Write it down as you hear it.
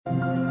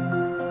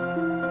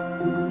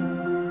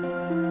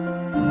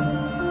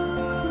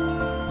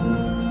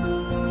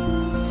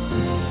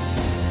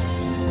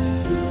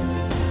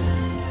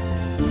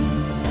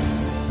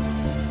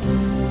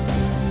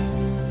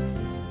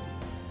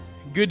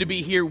good to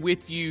be here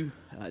with you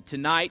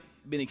tonight.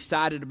 Been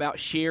excited about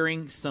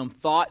sharing some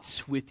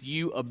thoughts with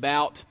you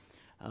about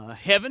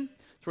heaven.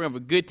 So we're going to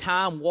have a good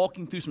time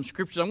walking through some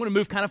scriptures. I'm going to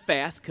move kind of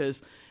fast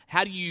because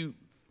how do you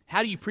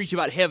preach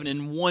about heaven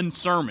in one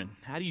sermon?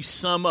 How do you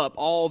sum up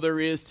all there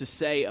is to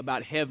say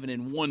about heaven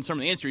in one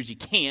sermon? The answer is you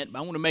can't, but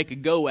I want to make a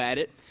go at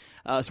it.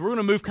 So we're going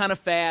to move kind of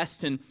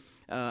fast, and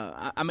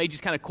I may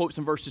just kind of quote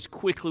some verses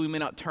quickly. We may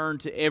not turn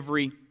to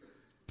every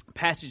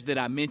passage that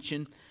I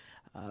mentioned.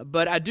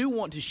 But I do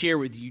want to share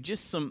with you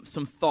just some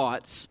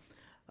thoughts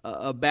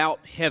about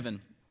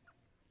heaven.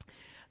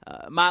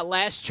 My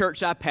last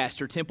church I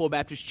pastored, Temple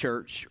Baptist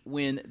Church,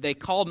 when they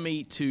called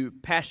me to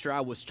pastor,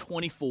 I was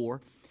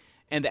 24,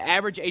 and the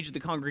average age of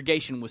the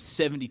congregation was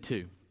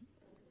 72.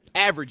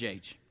 Average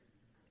age.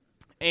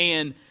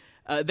 And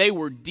they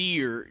were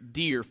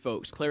dear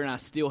folks. Claire and I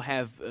still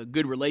have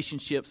good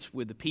relationships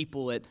with the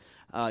people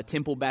at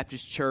Temple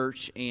Baptist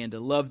Church, and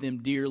love them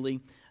dearly.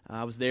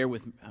 I was there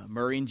with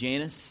Murray and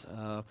Janice.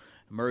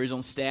 Murray's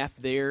on staff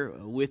there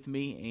with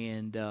me,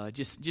 and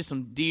just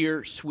some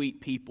dear,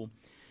 sweet people.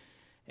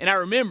 And I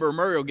remember,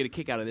 Murray will get a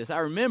kick out of this, I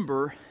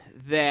remember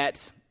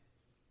that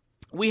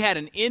we had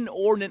an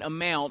inordinate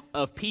amount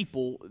of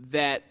people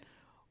that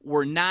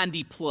were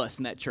 90 plus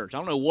in that church. I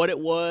don't know what it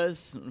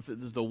was, if it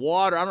was the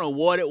water, I don't know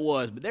what it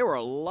was, but there were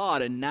a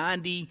lot of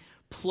 90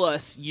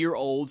 plus year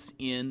olds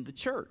in the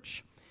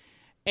church.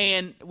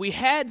 And we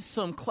had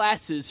some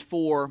classes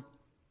for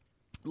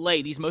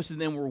ladies, most of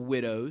them were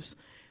widows,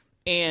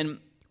 and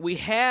we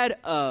had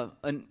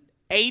an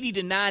 80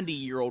 to 90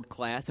 year old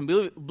class, and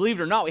believe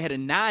it or not, we had a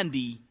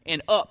 90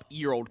 and up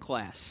year old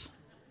class.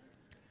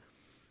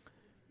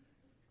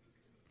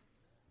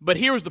 But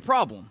here was the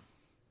problem.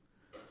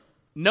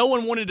 No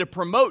one wanted to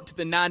promote to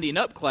the 90 and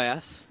up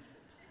class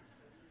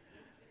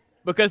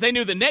because they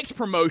knew the next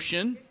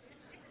promotion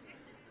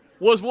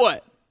was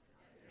what?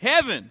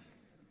 Heaven.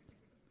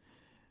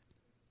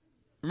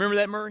 Remember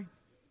that, Murray?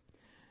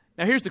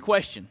 Now, here's the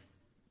question.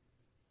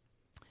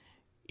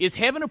 Is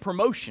heaven a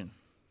promotion?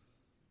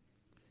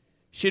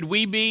 Should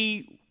we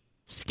be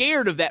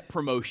scared of that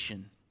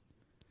promotion?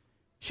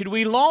 Should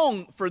we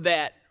long for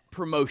that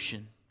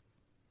promotion?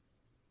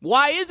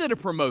 Why is it a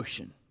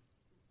promotion?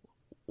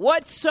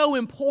 What's so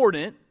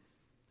important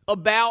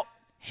about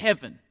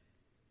heaven?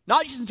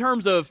 Not just in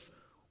terms of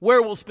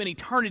where we'll spend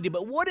eternity,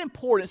 but what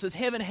importance does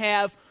heaven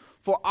have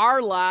for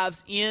our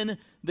lives in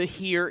the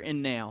here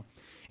and now?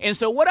 And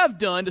so what I've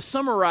done to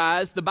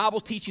summarize the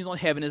Bible's teachings on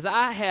heaven is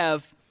I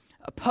have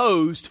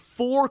posed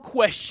 4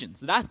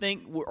 questions that I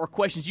think are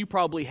questions you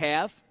probably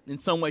have in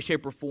some way,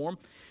 shape, or form.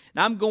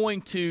 And I'm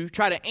going to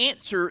try to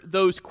answer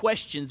those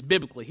questions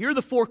biblically. Here are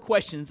the 4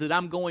 questions that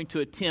I'm going to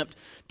attempt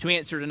to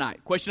answer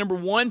tonight. Question number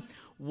 1,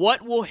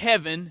 what will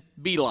heaven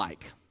be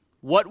like?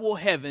 What will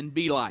heaven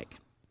be like?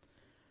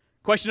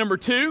 Question number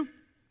 2,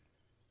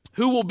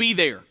 who will be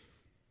there?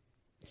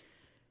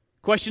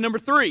 Question number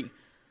 3,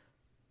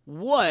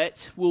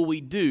 what will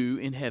we do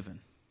in heaven?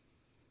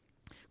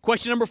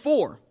 Question number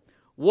 4,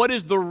 what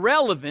is the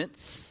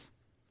relevance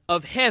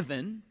of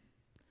heaven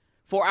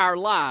for our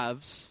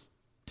lives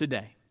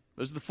today?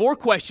 Those are the 4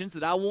 questions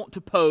that I want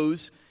to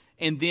pose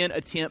and then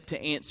attempt to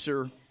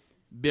answer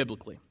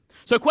biblically.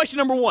 So question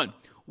number 1,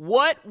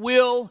 what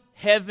will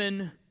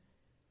heaven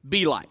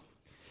be like?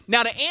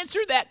 Now, to answer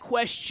that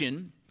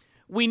question,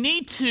 we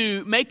need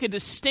to make a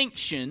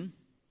distinction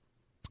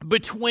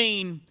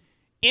between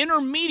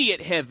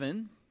intermediate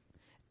heaven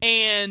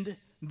and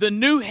the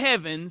new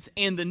heavens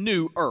and the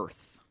new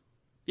earth.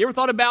 You ever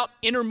thought about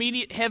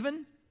intermediate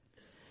heaven?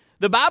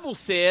 The Bible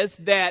says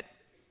that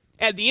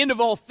at the end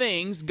of all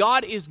things,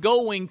 God is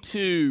going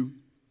to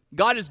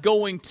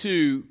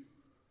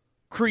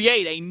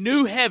create a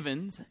new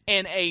heavens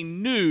and a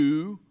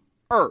new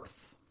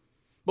earth.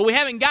 But we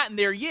haven't gotten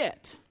there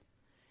yet.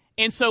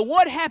 And so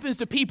what happens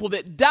to people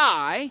that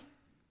die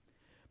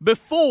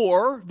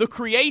before the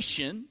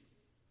creation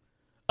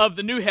of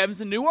the new heavens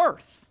and new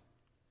earth?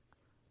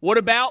 What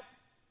about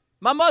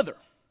my mother?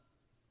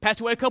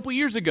 Passed away a couple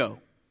years ago.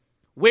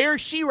 Where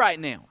is she right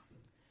now?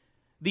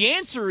 The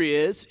answer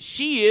is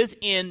she is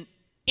in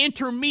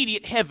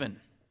intermediate heaven.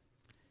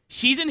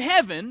 She's in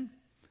heaven,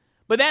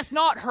 but that's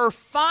not her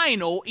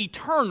final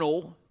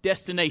eternal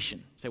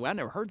destination. You say, well, I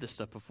never heard this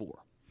stuff before.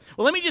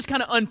 Well, let me just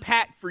kind of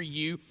unpack for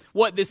you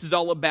what this is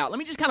all about. Let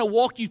me just kind of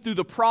walk you through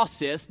the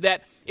process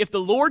that if the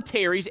Lord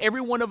tarries,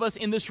 every one of us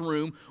in this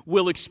room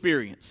will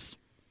experience.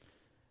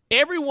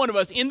 Every one of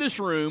us in this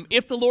room,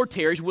 if the Lord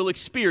tarries, will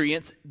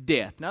experience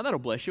death. Now, that'll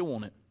bless you,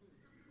 won't it?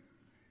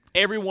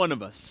 Every one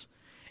of us.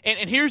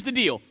 And here's the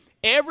deal.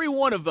 Every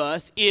one of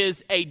us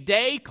is a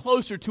day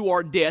closer to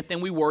our death than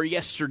we were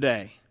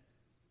yesterday.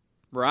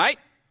 Right?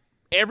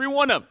 Every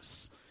one of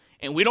us.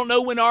 And we don't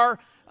know when our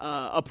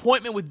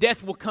appointment with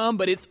death will come,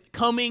 but it's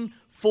coming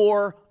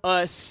for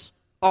us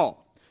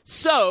all.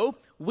 So,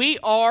 we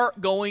are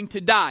going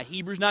to die.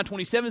 Hebrews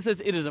 9:27 says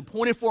it is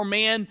appointed for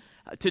man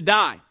to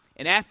die.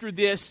 And after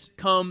this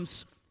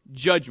comes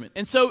judgment.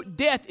 And so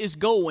death is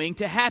going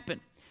to happen.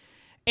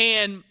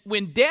 And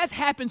when death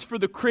happens for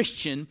the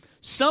Christian,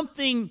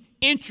 something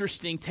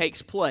interesting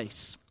takes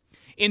place.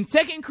 In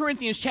 2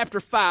 Corinthians chapter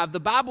 5, the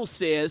Bible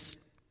says,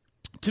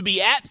 to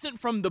be absent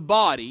from the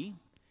body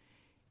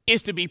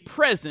is to be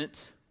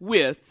present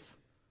with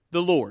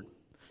the Lord.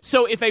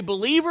 So if a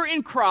believer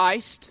in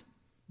Christ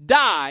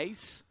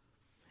dies,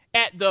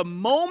 at the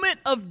moment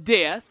of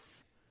death,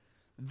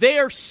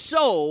 their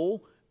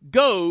soul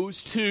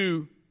goes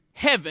to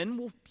heaven,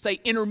 we'll say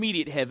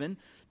intermediate heaven,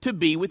 to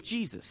be with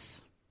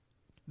Jesus.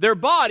 Their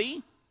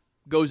body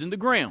goes in the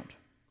ground.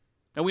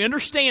 And we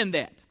understand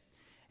that.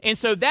 And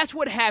so that's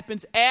what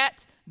happens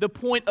at the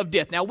point of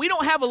death. Now, we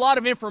don't have a lot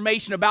of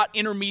information about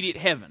intermediate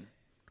heaven.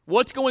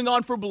 What's going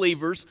on for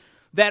believers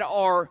that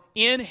are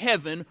in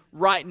heaven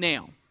right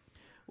now?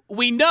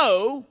 We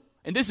know,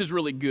 and this is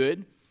really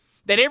good,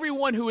 that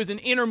everyone who is in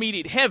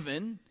intermediate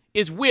heaven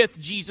is with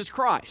Jesus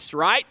Christ,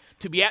 right?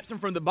 To be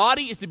absent from the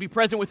body is to be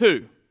present with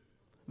who?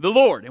 The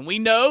Lord. And we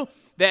know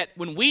that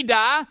when we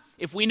die,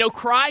 if we know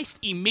Christ,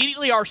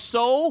 immediately our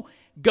soul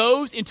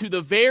goes into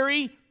the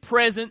very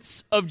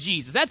presence of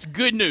Jesus. That's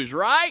good news,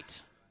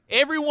 right?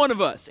 Every one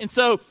of us. And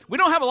so we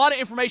don't have a lot of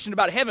information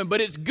about heaven,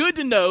 but it's good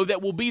to know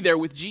that we'll be there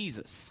with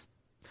Jesus.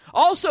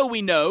 Also,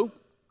 we know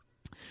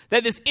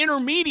that this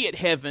intermediate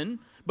heaven,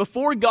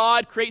 before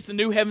God creates the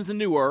new heavens and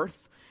new earth,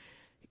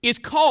 is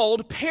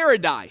called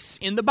paradise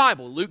in the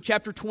Bible. Luke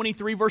chapter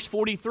 23, verse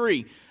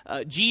 43.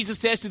 Jesus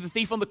says to the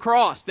thief on the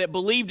cross that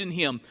believed in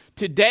him,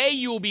 today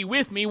you will be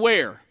with me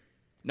where?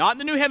 Not in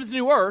the new heavens and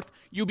new earth.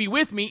 You'll be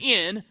with me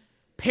in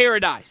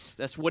paradise.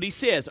 That's what he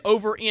says.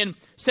 Over in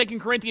 2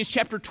 Corinthians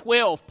chapter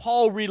 12,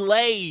 Paul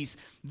relays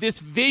this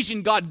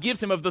vision God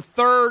gives him of the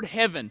third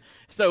heaven.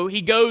 So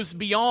he goes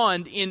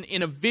beyond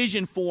in a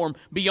vision form,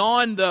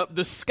 beyond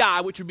the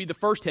sky, which would be the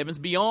first heavens,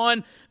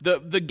 beyond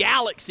the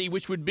galaxy,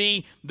 which would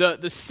be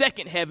the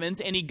second heavens,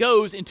 and he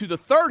goes into the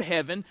third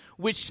heaven,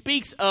 which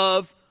speaks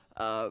of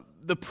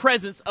the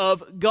presence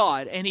of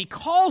God. And he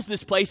calls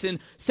this place in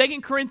 2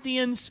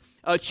 Corinthians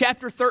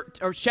chapter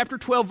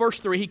 12, verse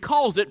 3, he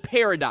calls it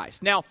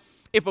paradise. Now,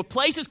 if a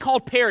place is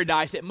called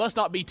paradise, it must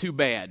not be too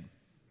bad.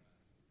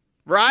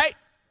 Right?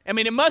 I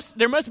mean,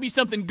 there must be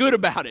something good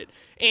about it.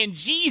 And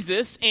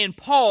Jesus and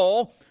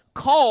Paul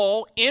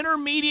call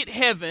intermediate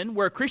heaven,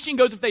 where a Christian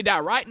goes if they die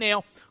right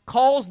now,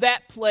 calls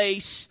that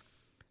place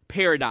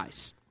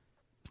paradise.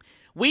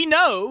 We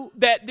know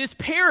that this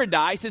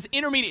paradise, this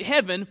intermediate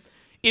heaven,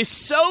 is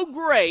so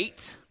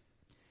great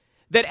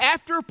that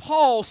after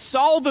Paul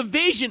saw the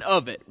vision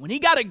of it, when he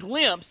got a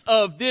glimpse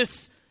of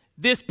this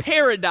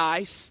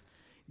paradise,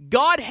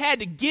 God had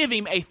to give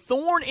him a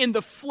thorn in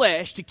the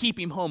flesh to keep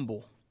him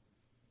humble.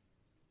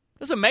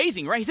 That's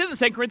amazing, right? He says in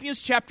 2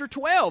 Corinthians chapter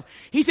 12,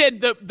 he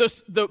said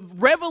the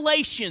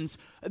revelations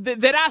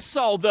that I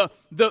saw,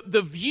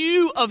 the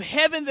view of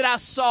heaven that I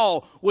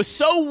saw was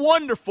so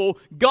wonderful,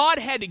 God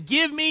had to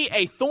give me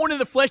a thorn in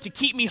the flesh to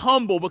keep me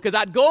humble, because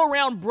I'd go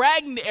around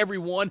bragging to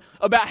everyone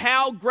about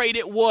how great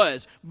it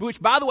was,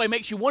 which, by the way,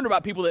 makes you wonder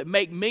about people that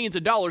make millions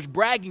of dollars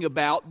bragging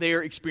about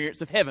their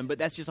experience of heaven, but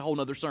that's just a whole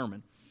other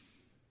sermon.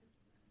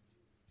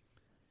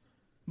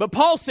 But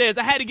Paul says,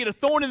 I had to get a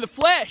thorn in the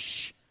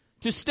flesh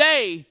to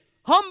stay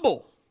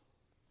humble,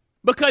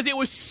 because it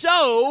was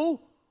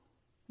so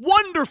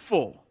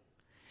wonderful.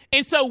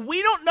 And so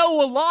we don't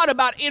know a lot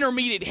about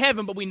intermediate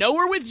heaven, but we know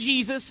we're with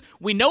Jesus,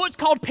 we know it's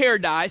called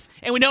paradise,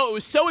 and we know it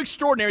was so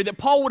extraordinary that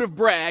Paul would have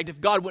bragged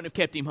if God wouldn't have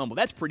kept him humble.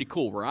 That's pretty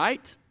cool,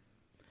 right?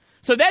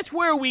 So that's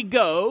where we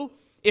go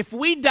if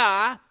we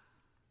die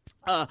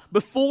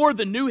before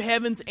the new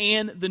heavens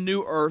and the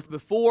new earth.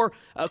 Before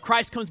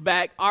Christ comes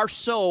back, our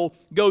soul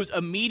goes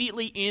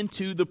immediately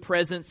into the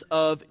presence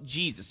of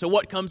Jesus. So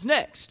what comes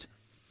next?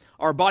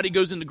 Our body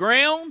goes in the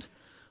ground.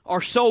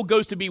 Our soul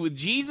goes to be with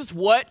Jesus.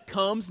 What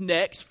comes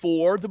next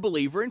for the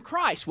believer in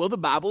Christ? Well, the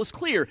Bible is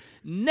clear.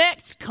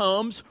 Next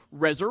comes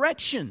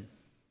resurrection.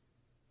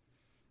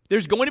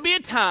 There's going to be a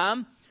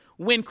time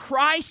when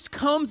Christ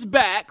comes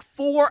back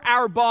for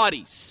our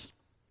bodies.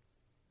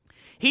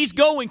 He's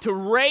going to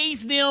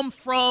raise them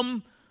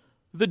from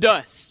the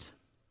dust.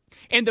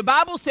 And the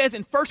Bible says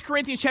in 1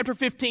 Corinthians chapter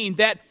 15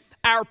 that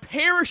our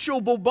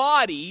perishable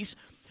bodies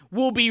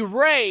will be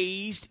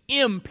raised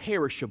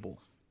imperishable.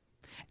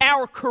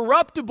 Our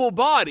corruptible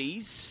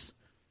bodies,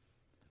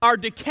 our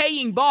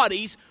decaying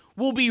bodies,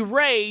 will be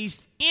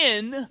raised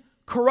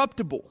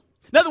incorruptible.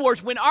 In other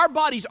words, when our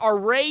bodies are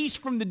raised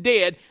from the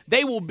dead,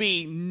 they will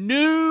be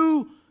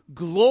new,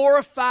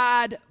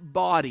 glorified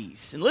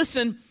bodies. And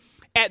listen,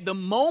 at the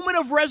moment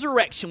of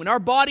resurrection, when our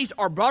bodies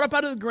are brought up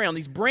out of the ground,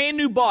 these brand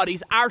new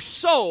bodies, our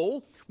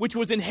soul, which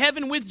was in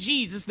heaven with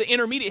Jesus, the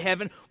intermediate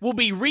heaven, will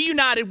be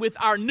reunited with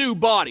our new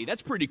body.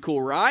 That's pretty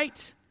cool,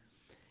 right?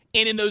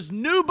 And in those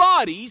new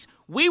bodies,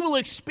 we will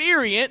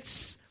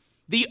experience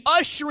the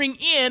ushering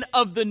in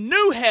of the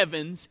new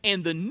heavens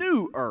and the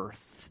new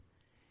earth.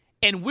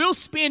 And we'll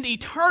spend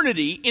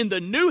eternity in the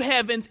new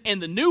heavens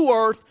and the new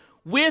earth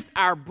with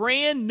our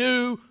brand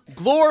new,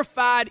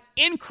 glorified,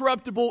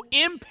 incorruptible,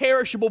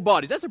 imperishable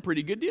bodies. That's a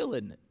pretty good deal,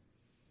 isn't it?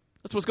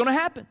 That's what's going to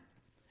happen.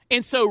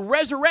 And so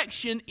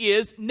resurrection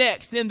is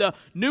next, then the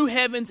new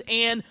heavens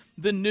and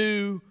the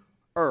new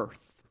earth.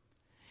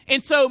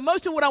 And so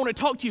most of what I want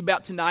to talk to you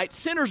about tonight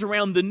centers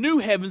around the new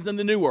heavens and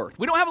the new earth.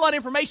 We don't have a lot of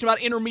information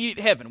about intermediate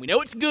heaven. We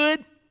know it's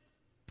good.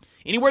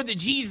 Anywhere that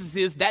Jesus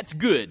is, that's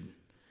good.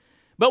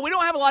 But we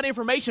don't have a lot of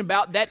information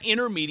about that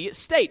intermediate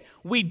state.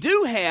 We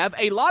do have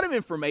a lot of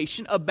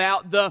information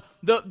about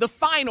the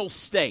final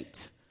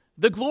state,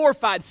 the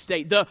glorified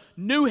state, the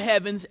new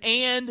heavens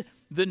and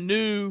the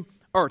new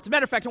earth. As a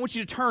matter of fact, I want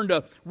you to turn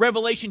to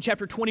Revelation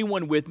chapter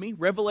 21 with me.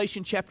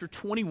 Revelation chapter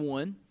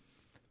 21.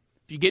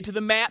 If you get to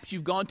the maps,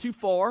 you've gone too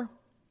far.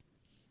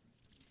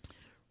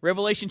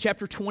 Revelation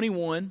chapter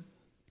 21.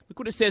 Look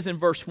what it says in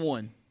verse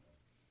 1.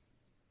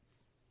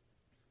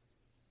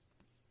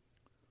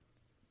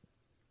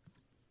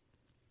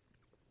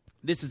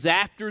 This is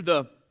after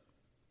the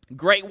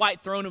great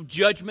white throne of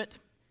judgment.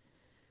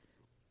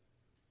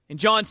 And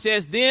John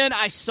says, "Then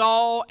I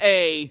saw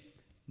a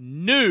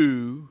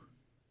new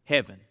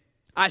heaven."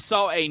 I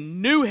saw a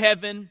new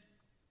heaven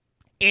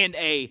and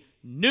a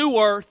new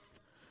earth,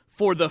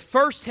 for the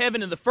first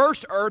heaven and the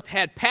first earth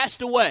had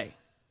passed away,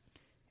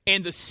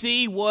 and the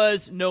sea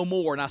was no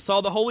more. And I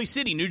saw the holy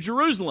city, New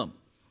Jerusalem,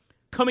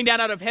 coming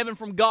down out of heaven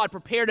from God,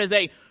 prepared as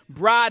a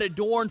bride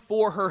adorned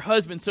for her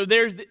husband. So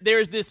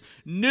there's this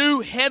new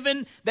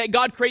heaven that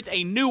God creates,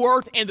 a new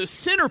earth, and the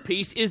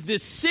centerpiece is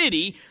this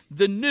city,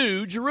 the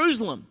New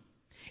Jerusalem.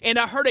 And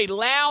I heard a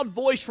loud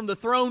voice from the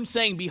throne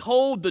saying,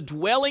 "Behold, the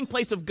dwelling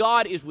place of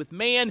God is with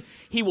man.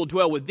 He will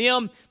dwell with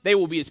them. They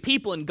will be his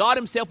people, and God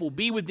himself will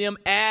be with them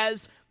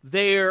as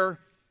their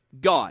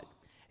God."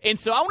 And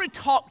so I want to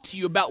talk to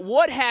you about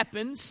what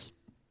happens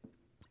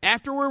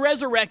after we're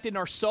resurrected and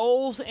our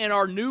souls and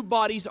our new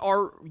bodies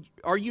are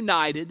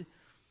united,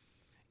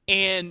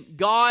 and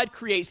God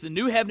creates the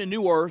new heaven and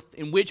new earth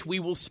in which we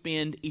will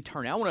spend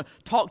eternity. I want to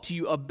talk to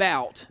you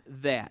about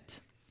that.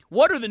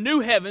 What are the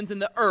new heavens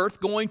and the earth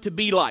going to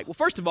be like? Well,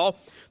 first of all,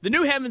 the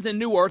new heavens and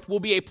new earth will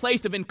be a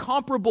place of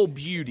incomparable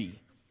beauty.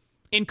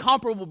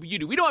 Incomparable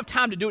beauty. We don't have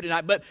time to do it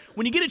tonight, but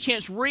when you get a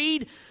chance,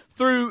 read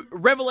through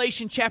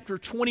Revelation chapter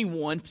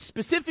 21,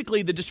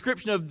 specifically the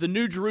description of the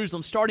New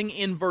Jerusalem, starting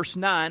in verse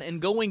 9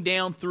 and going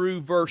down through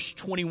verse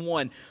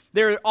 21.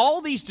 There are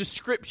all these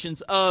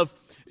descriptions of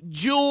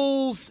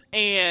jewels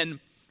and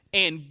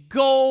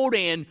gold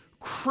and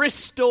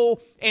crystal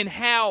and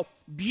how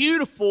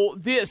beautiful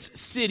this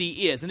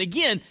city is. And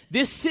again,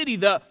 this city,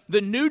 the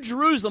New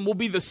Jerusalem, will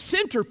be the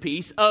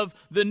centerpiece of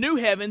the new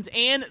heavens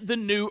and the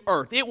new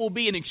earth. It will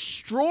be an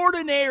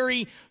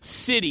extraordinary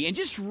city. And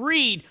just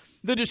read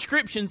the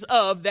descriptions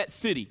of that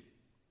city.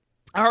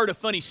 I heard a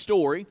funny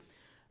story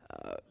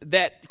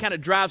that kind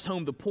of drives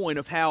home the point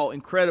of how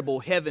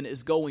incredible heaven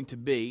is going to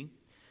be.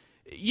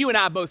 You and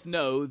I both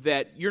know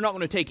that you're not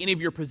going to take any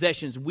of your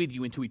possessions with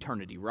you into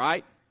eternity,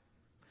 right?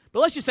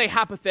 But let's just say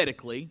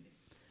hypothetically,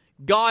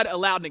 God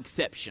allowed an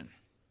exception.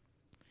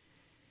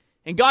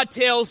 And God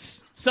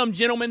tells some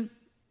gentleman,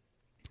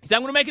 he said,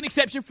 "I'm going to make an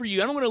exception for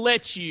you. I'm going to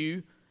let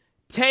you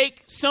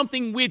take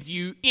something with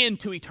you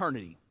into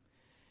eternity."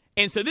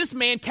 And so this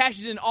man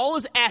cashes in all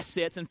his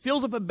assets and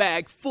fills up a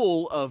bag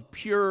full of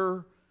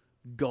pure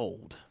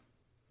gold.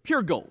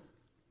 Pure gold.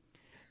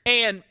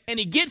 And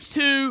he gets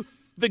to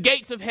the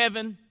gates of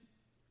heaven,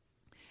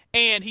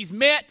 and he's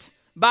met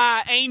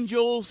by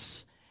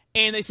angels,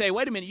 and they say,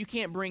 "Wait a minute, you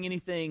can't bring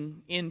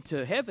anything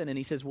into heaven." And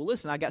he says, "Well,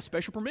 listen, I got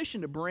special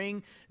permission to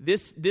bring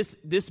this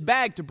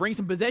bag, to bring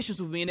some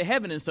possessions with me into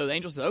heaven." And so the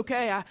angel says,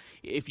 "Okay,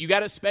 if you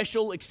got a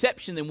special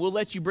exception, then we'll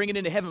let you bring it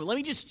into heaven. But let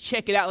me just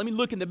check it out. Let me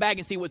look in the bag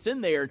and see what's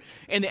in there."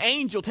 And the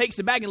angel takes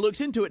the bag and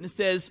looks into it and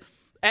says,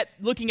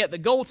 looking at the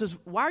gold, says,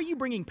 "Why are you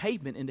bringing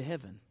pavement into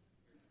heaven?"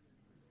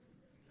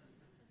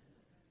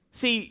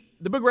 See,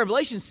 the book of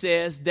Revelation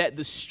says that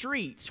the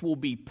streets will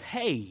be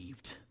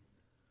paved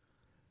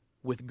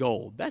with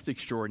gold. That's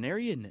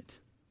extraordinary, isn't it?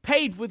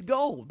 Paved with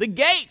gold. The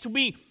gates will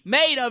be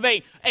made of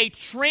a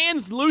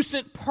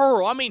translucent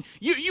pearl. I mean,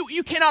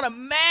 you cannot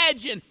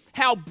imagine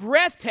how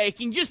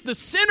breathtaking just the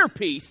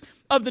centerpiece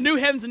of the new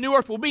heavens and new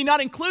earth will be,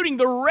 not including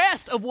the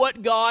rest of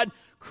what God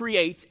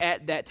creates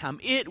at that time.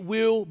 It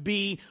will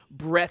be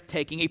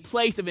breathtaking, a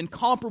place of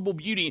incomparable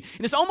beauty.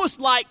 And it's almost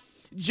like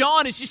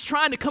John is just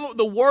trying to come up with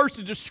the words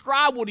to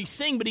describe what he's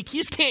seeing, but he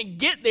just can't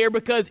get there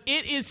because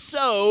it is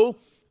so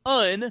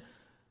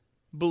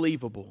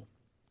unbelievable.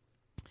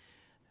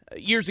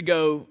 Years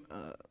ago,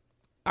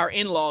 our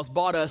in-laws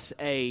bought us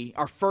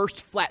our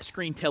first flat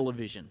screen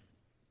television.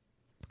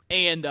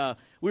 And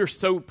we were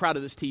so proud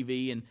of this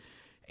TV,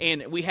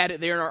 and we had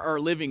it there in our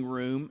living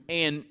room.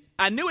 And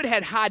I knew it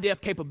had high-def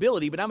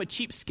capability, but I'm a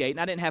cheapskate, and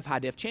I didn't have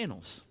high-def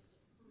channels.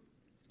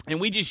 And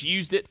we just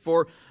used it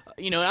for,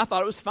 and I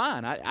thought it was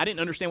fine. I didn't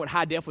understand what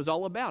high def was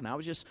all about. And I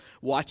was just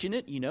watching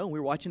it, we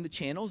were watching the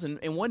channels.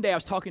 And one day I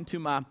was talking to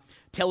my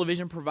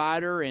television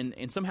provider,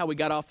 and somehow we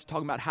got off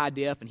talking about high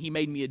def, and he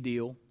made me a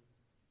deal.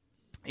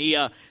 He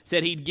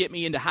said he'd get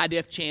me into high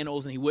def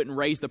channels, and he wouldn't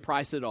raise the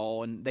price at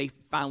all. And they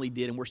finally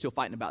did, and we're still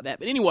fighting about that.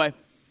 But anyway,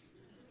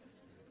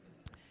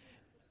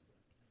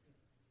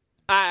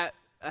 I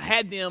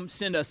had them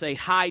send us a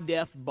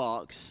high-def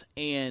box,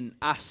 and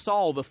I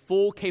saw the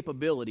full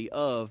capability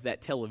of that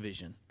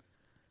television.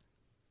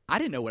 I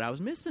didn't know what I was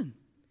missing.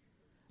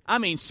 I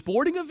mean,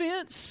 sporting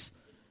events,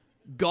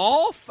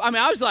 golf. I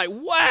mean, I was like,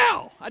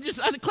 wow. I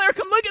said, Claire,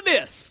 come look at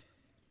this.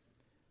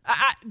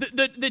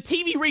 The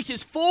TV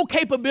reaches full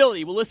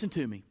capability. Well, listen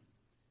to me.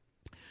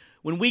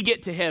 When we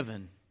get to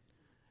heaven,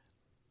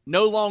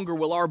 no longer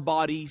will our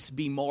bodies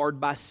be marred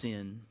by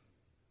sin.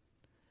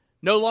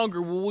 No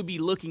longer will we be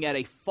looking at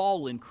a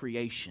fallen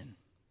creation.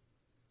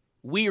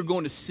 We are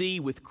going to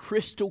see with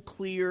crystal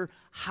clear,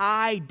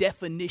 high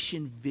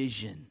definition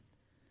vision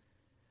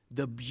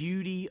the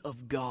beauty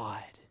of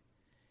God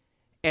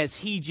as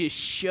He just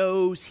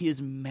shows His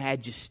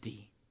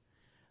majesty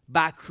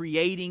by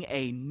creating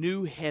a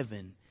new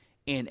heaven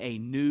and a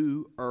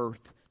new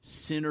earth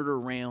centered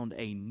around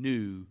a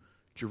new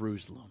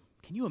Jerusalem.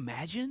 Can you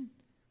imagine?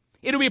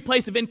 It'll be a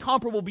place of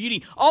incomparable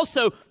beauty.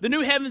 Also, the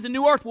new heavens and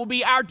new earth will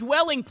be our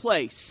dwelling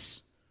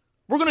place.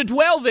 We're going to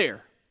dwell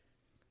there.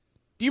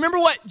 Do you remember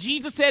what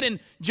Jesus said in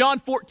John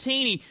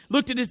 14? He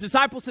looked at His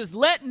disciples and says,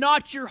 let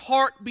not your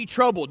heart be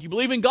troubled. You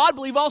believe in God,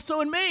 believe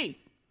also in me.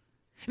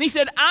 And He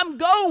said, I'm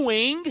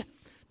going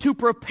to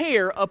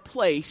prepare a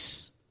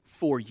place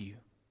for you.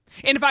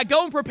 And if I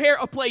go and prepare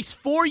a place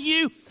for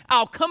you,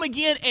 I'll come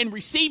again and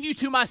receive you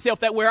to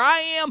myself, that where I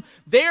am,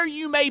 there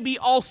you may be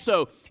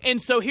also.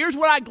 And so here's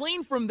what I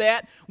gleaned from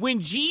that.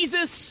 When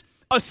Jesus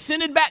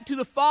ascended back to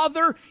the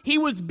Father, He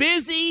is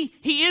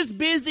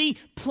busy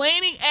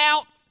planning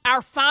out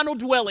our final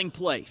dwelling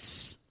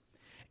place.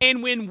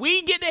 And when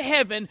we get to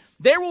heaven,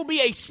 there will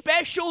be a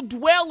special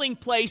dwelling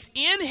place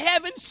in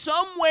heaven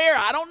somewhere,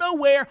 I don't know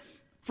where,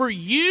 for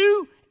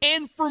you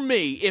and for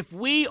me, if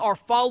we are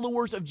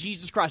followers of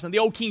Jesus Christ. And the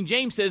old King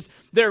James says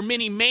there are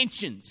many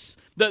mansions.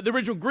 The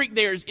original Greek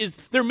there is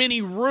there are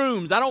many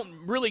rooms. I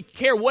don't really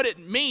care what it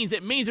means.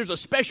 It means there's a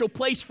special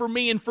place for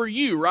me and for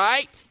you,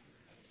 right?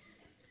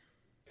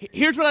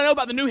 Here's what I know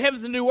about the new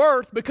heavens and new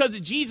earth. Because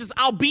of Jesus,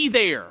 I'll be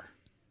there.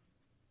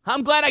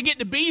 I'm glad I get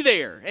to be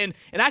there. And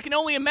I can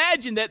only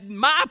imagine that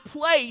my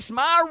place,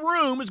 my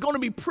room is going to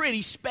be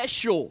pretty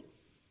special.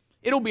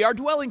 It'll be our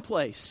dwelling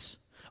place.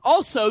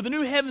 Also, the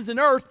new heavens and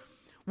earth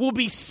will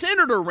be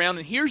centered around,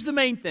 and here's the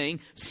main thing,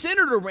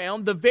 centered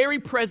around the very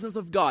presence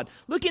of God.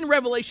 Look in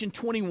Revelation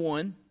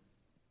 21,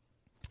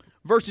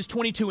 verses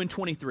 22 and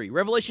 23.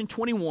 Revelation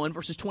 21,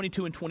 verses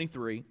 22 and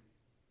 23.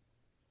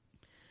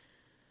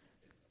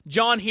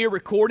 John here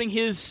recording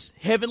his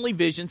heavenly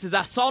vision says,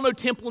 I saw no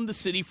temple in the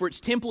city, for its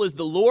temple is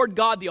the Lord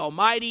God, the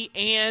Almighty,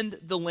 and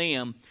the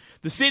Lamb.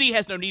 The city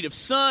has no need of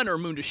sun or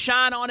moon to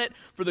shine on it,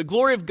 for the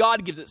glory of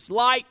God gives its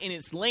light, and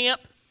its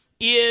lamp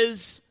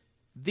is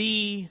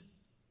the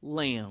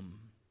Lamb.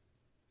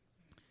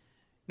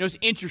 You know, it's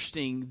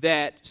interesting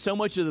that so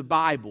much of the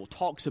Bible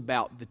talks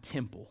about the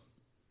temple.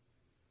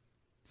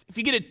 If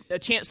you get a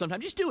chance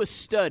sometime, just do a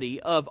study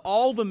of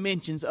all the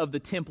mentions of the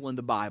temple in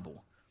the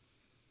Bible.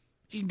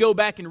 You can go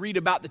back and read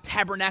about the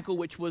tabernacle,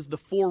 which was the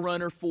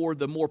forerunner for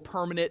the more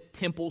permanent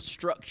temple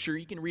structure.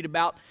 You can read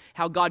about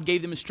how God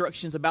gave them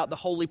instructions about the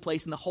holy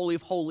place and the Holy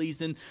of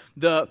Holies and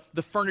the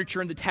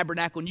furniture in the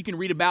tabernacle. And you can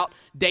read about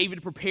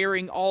David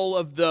preparing all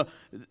of the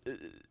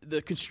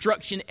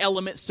construction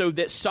elements so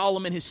that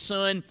Solomon, his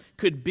son,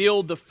 could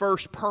build the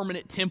first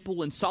permanent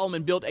temple. And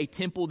Solomon built a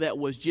temple that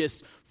was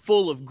just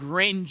full of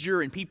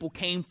grandeur, and people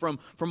came from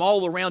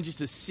all around just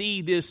to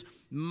see this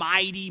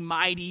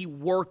mighty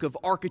work of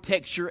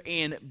architecture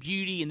and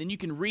beauty. And then you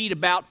can read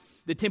about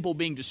the temple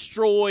being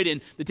destroyed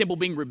and the temple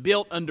being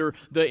rebuilt under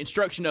the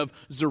instruction of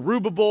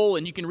Zerubbabel.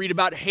 And you can read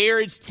about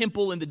Herod's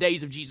temple in the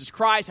days of Jesus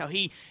Christ, how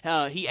he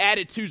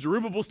added to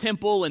Zerubbabel's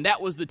temple, and that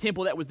was the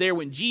temple that was there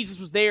when Jesus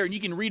was there. And you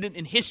can read it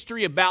in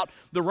history about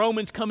the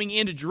Romans coming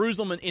into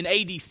Jerusalem in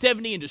AD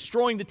 70 and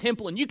destroying the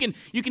temple. And you can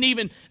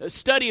even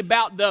study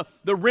about the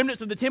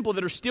remnants of the temple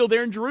that are still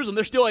there in Jerusalem.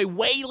 There's still a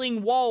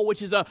Wailing Wall,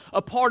 which is a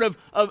part of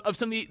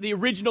some of the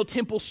original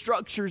temple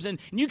structures. And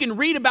you can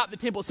read about the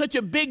temple. It's such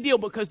a big deal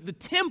because the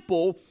temple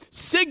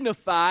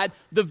signified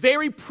the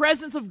very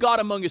presence of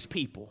God among His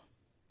people.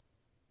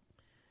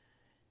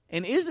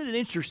 And isn't it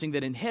interesting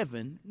that in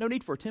heaven, no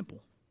need for a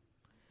temple.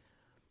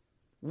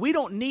 We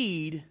don't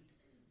need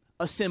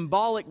a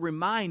symbolic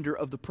reminder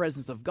of the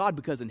presence of God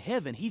because in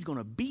heaven, He's going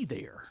to be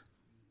there.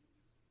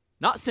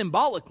 Not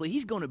symbolically,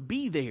 He's going to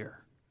be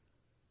there.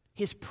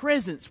 His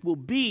presence will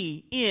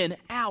be in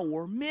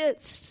our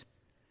midst.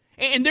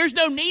 And there's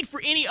no need for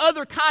any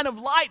other kind of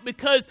light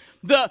because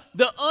the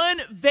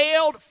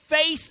unveiled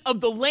face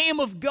of the Lamb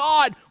of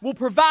God will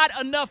provide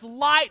enough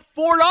light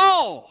for it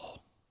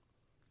all.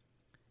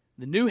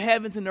 The new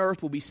heavens and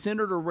earth will be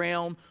centered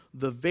around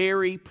the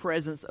very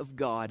presence of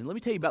God. And let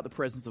me tell you about the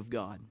presence of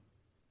God.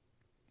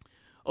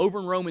 Over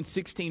in Romans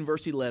 16,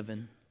 verse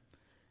 11,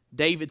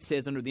 David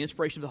says, under the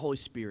inspiration of the Holy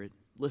Spirit,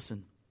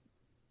 listen,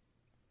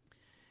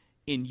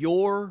 in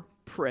your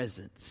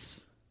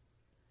presence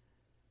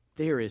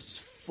there is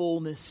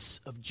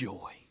fullness of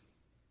joy.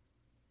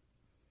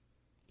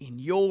 In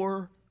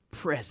your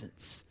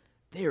presence,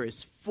 there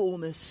is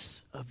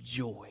fullness of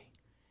joy.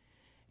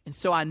 And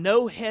so I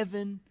know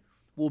heaven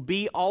will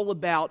be all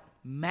about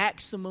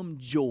maximum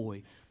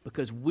joy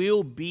because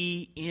we'll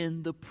be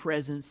in the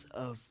presence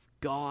of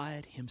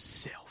God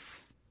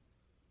himself.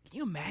 Can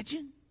you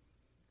imagine?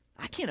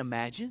 I can't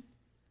imagine.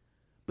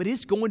 But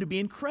it's going to be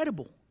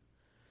incredible.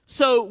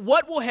 So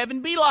what will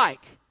heaven be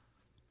like?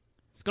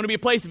 It's going to be a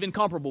place of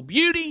incomparable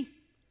beauty.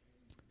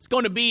 It's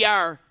going to be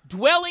our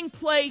dwelling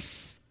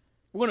place.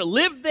 We're going to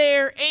live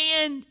there,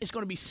 and it's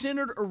going to be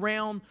centered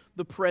around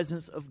the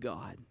presence of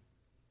God.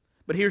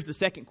 But here's the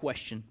second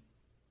question.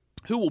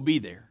 Who will be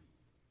there?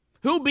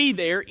 Who will be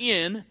there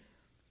in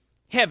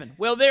heaven?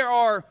 Well, there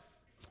are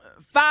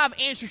 5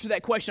 answers to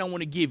that question I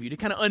want to give you to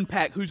kind of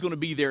unpack who's going to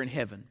be there in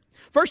heaven.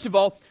 First of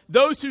all,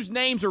 those whose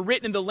names are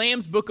written in the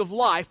Lamb's Book of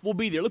Life will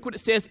be there. Look what it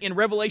says in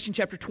Revelation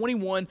chapter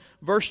 21,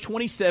 verse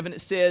 27.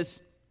 It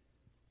says,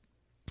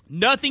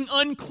 "Nothing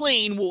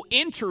unclean will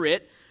enter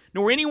it,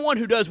 nor anyone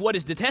who does what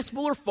is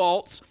detestable or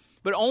false,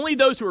 but only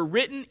those who are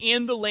written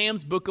in the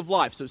Lamb's Book of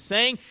Life." So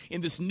saying,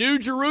 in this new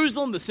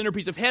Jerusalem, the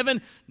centerpiece of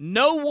heaven,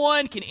 no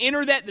one can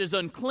enter that is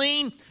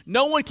unclean.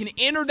 No one can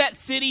enter that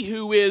city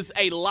who is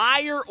a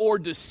liar or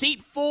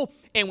deceitful.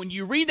 And when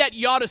you read that,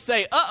 you ought to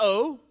say,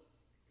 uh-oh.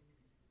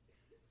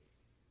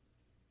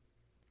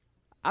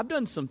 I've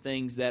done some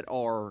things that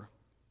are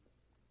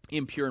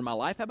impure in my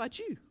life. How about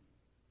you?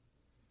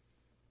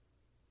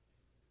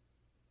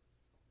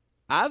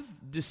 I've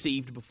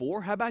deceived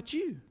before. How about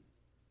you?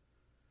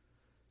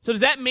 So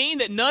does that mean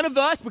that none of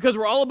us, because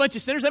we're all a bunch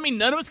of sinners, does that mean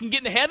none of us can get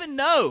into heaven?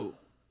 No.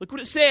 Look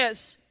what it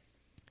says.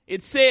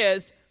 It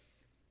says,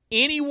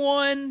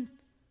 anyone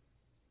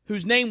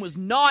whose name was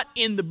not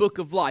in the book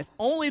of life,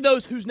 only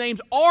those whose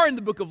names are in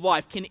the book of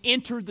life can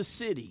enter the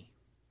city.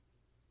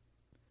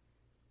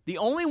 The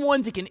only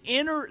ones that can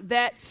enter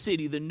that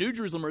city, the New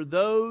Jerusalem, are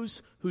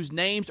those whose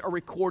names are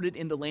recorded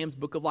in the Lamb's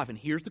Book of Life. And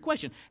here's the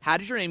question. How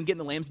does your name get in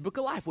the Lamb's Book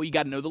of Life? Well, you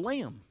got to know the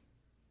Lamb.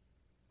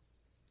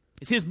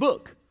 It's his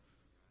book.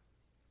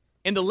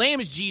 And the Lamb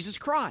is Jesus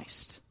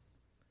Christ.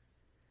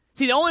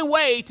 See, the only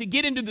way to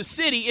get into the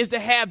city is to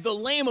have the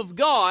Lamb of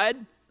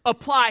God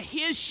apply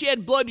his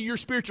shed blood to your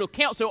spiritual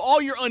account so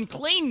all your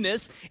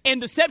uncleanness and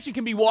deception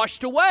can be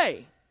washed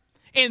away.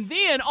 And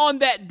then on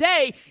that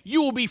day,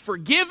 you will be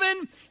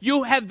forgiven.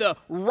 You'll have the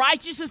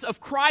righteousness of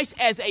Christ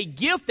as a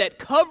gift that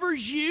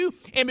covers you.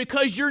 And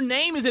because your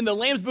name is in the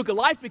Lamb's Book of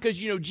Life,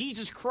 because you know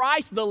Jesus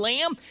Christ, the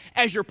Lamb,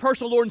 as your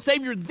personal Lord and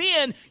Savior,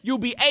 then you'll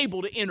be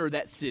able to enter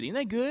that city. Isn't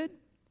that good?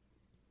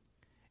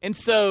 And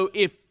so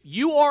if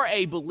you are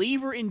a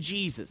believer in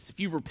Jesus, if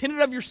you've repented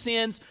of your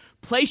sins,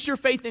 placed your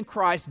faith in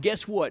Christ,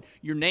 guess what?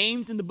 Your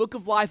name's in the Book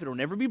of Life. It'll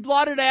never be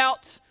blotted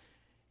out.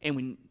 And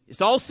when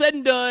it's all said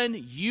and done,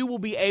 you will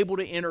be able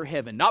to enter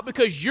heaven. Not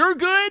because you're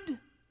good,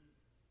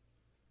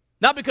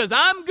 not because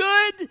I'm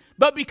good,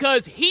 but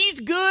because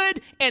he's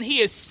good and he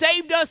has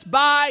saved us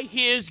by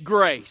his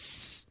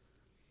grace.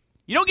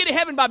 You don't get to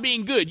heaven by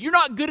being good. You're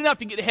not good enough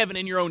to get to heaven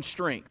in your own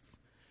strength.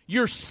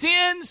 Your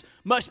sins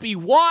must be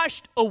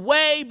washed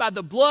away by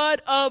the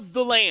blood of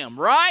the Lamb,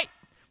 right?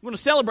 We're going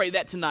to celebrate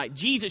that tonight.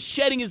 Jesus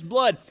shedding his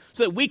blood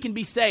so that we can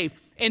be saved.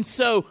 And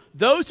so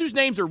those whose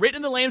names are written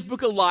in the Lamb's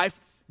Book of Life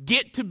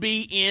get to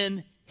be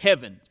in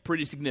heaven. It's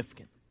pretty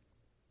significant.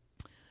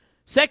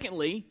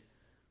 Secondly,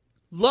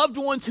 loved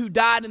ones who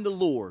died in the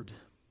Lord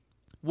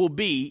will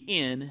be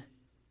in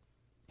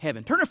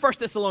heaven. Turn to 1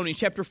 Thessalonians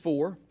chapter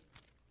 4.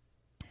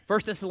 1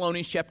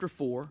 Thessalonians chapter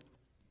 4.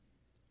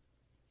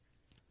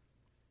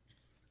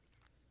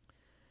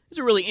 This is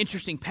a really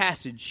interesting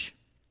passage.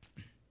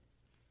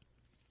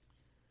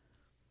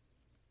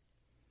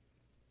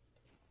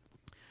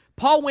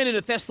 Paul went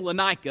into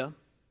Thessalonica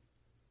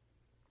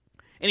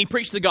and he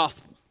preached the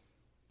gospel.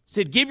 He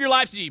said, give your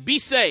lives to Jesus, be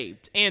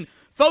saved. And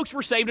folks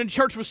were saved and a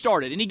church was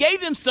started. And he gave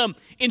them some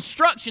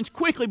instructions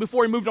quickly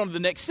before he moved on to the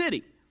next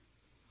city.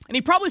 And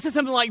he probably said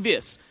something like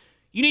this.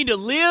 You need to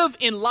live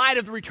in light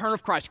of the return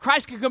of Christ.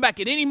 Christ can come back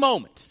at any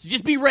moment. So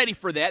just be ready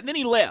for that. And then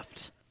he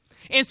left.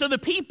 And so the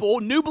people,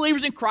 new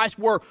believers in Christ,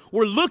 were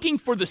looking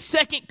for the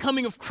second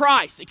coming of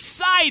Christ,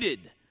 excited.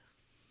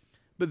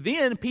 But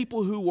then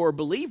people who were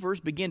believers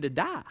began to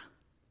die. And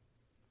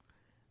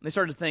they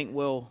started to think,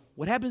 well,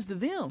 what happens to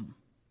them?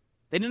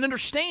 They didn't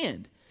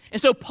understand. And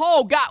so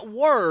Paul got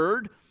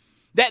word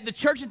that the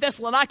church in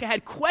Thessalonica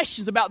had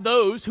questions about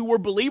those who were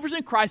believers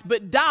in Christ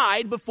but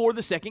died before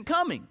the second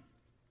coming.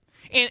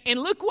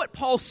 And look what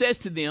Paul says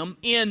to them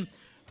in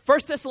 1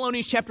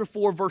 Thessalonians chapter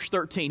 4, verse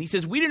 13. He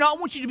says, we do not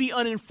want you to be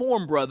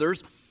uninformed,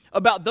 brothers,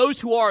 about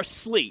those who are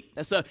asleep.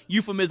 That's a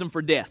euphemism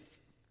for death.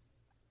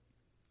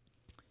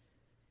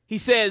 He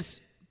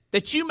says,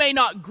 that you may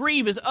not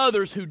grieve as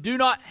others who do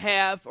not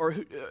have, or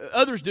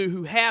others do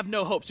who have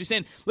no hope. So he's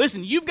saying,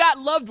 listen, you've got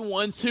loved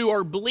ones who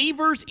are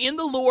believers in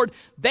the Lord.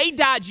 They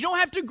died. You don't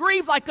have to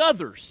grieve like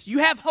others. You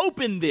have hope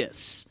in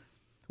this.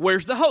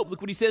 Where's the hope?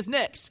 Look what he says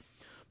next.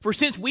 For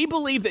since we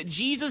believe that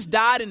Jesus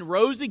died and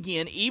rose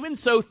again, even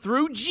so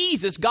through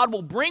Jesus, God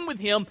will bring with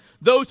him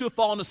those who have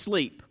fallen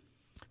asleep.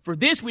 For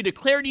this we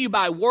declare to you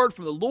by word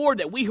from the Lord,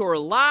 that we who are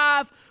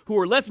alive, who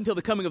are left until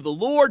the coming of the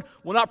Lord,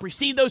 will not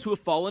precede those who have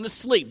fallen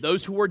asleep,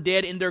 those who are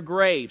dead in their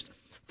graves.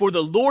 For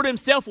the Lord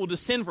himself will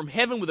descend from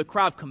heaven with a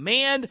cry of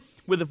command,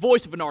 with the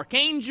voice of an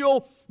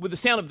archangel, with the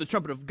sound of the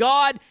trumpet of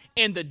God,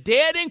 and the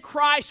dead in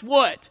Christ,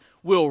 what?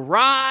 Will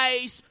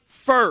rise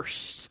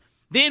first.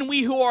 Then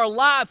we who are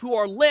alive, who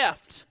are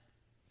left,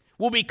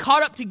 will be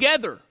caught up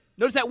together.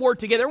 Notice that word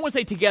together. Everyone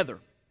say together.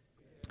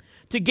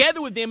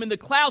 Together with them in the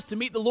clouds to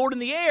meet the Lord in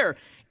the air.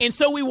 And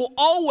so we will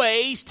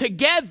always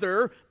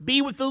together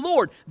be with the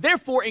Lord.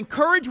 Therefore,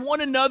 encourage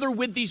one another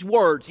with these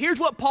words. Here's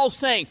what Paul's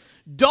saying.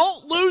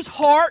 Don't lose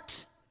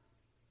heart.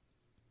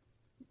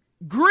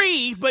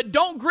 Grieve, but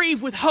don't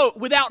grieve with hope,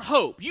 without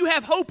hope. You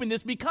have hope in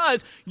this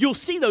because you'll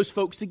see those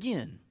folks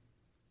again.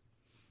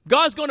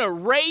 God's going to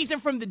raise them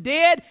from the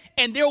dead,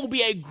 and there will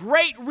be a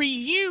great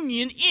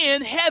reunion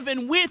in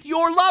heaven with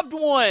your loved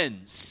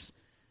ones.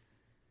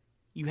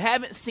 You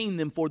haven't seen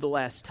them for the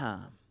last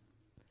time.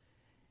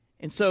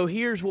 And so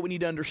here's what we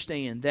need to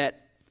understand,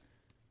 that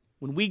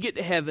when we get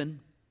to heaven,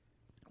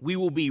 we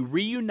will be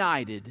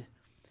reunited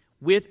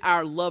with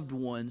our loved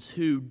ones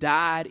who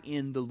died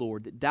in the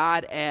Lord, that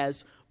died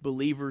as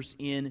believers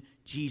in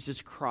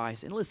Jesus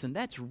Christ. And listen,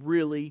 that's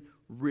really,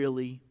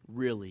 really,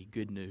 really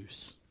good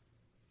news.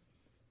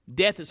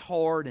 Death is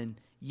hard, and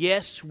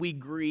yes, we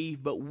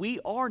grieve, but we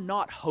are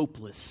not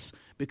hopeless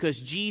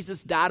because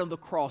Jesus died on the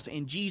cross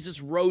and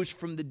Jesus rose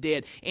from the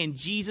dead, and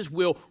Jesus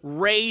will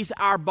raise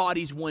our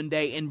bodies one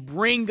day and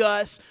bring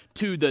us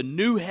to the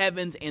new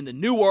heavens and the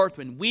new earth,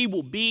 and we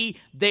will be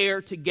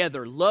there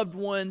together. Loved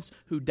ones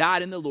who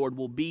died in the Lord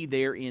will be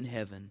there in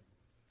heaven.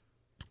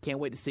 Can't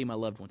wait to see my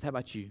loved ones. How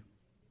about you?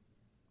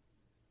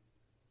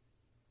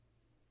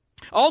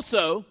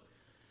 Also,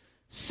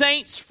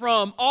 saints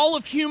from all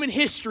of human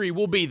history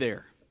will be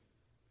there.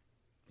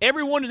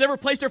 Everyone who's ever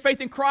placed their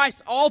faith in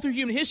Christ all through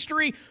human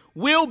history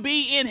will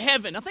be in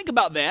heaven. Now think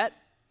about that.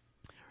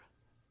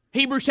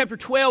 Hebrews chapter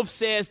 12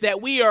 says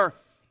that we are,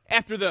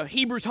 after the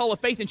Hebrews Hall of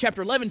Faith in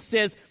chapter 11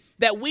 says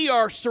that we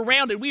are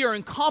surrounded, we are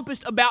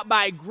encompassed about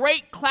by a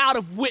great cloud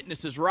of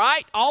witnesses,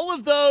 right? All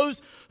of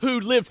those who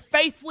lived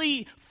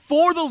faithfully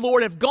for the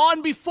Lord have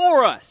gone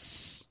before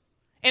us.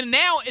 And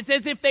now it's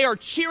as if they are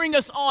cheering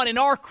us on in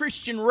our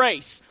Christian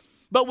race.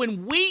 But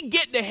when we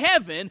get to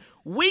heaven,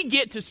 we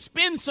get to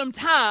spend some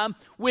time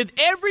with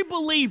every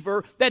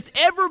believer that's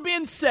ever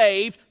been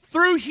saved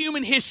through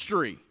human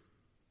history.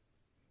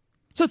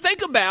 So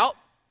think about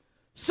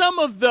some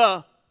of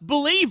the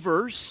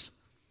believers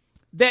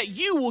that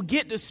you will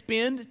get to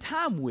spend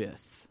time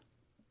with.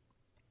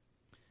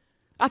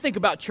 I think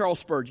about Charles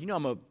Spurgeon. You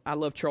know, I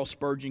love Charles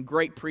Spurgeon,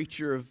 great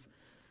preacher of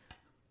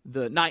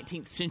the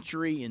 19th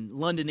century in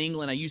London,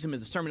 England. I use him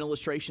as a sermon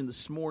illustration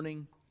this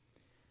morning.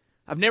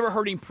 I've never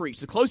heard him preach.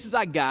 The closest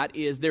I got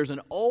is there's an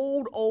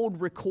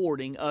old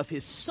recording of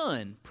his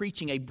son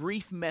preaching a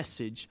brief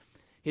message.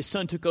 His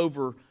son took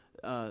over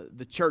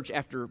the church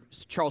after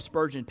Charles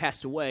Spurgeon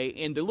passed away,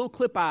 and the little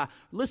clip I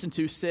listened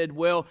to said,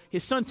 well,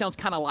 his son sounds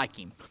kind of like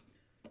him.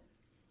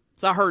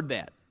 So I heard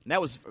that. And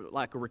that was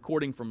like a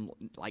recording from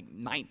like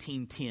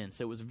 1910,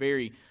 so it was a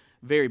very,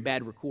 very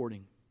bad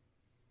recording.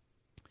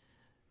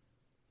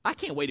 I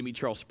can't wait to meet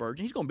Charles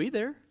Spurgeon. He's going to be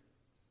there.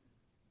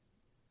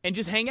 And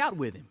just hang out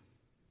with him.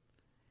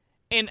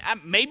 And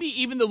maybe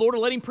even the Lord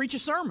will let him preach a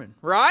sermon,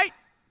 right?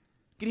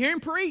 You can hear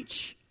him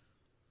preach.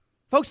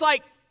 Folks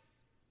like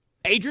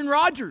Adrian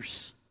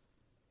Rogers,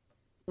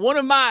 one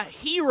of my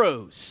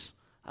heroes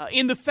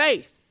in the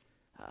faith.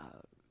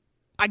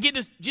 I get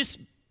to just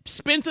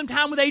spend some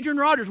time with Adrian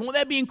Rogers. Won't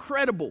that be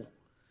incredible?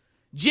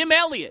 Jim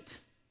Elliot,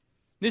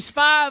 his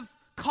 5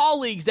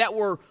 colleagues that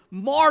were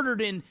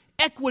martyred in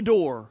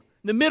Ecuador,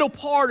 the middle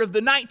part of the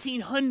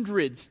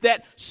 1900s,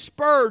 that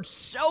spurred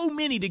so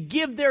many to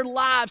give their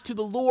lives to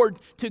the Lord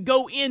to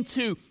go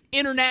into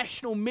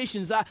international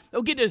missions.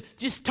 I'll get to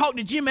just talk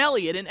to Jim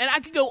Elliot, and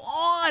I could go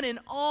on and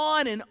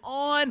on and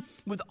on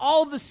with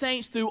all of the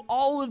saints through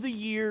all of the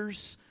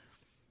years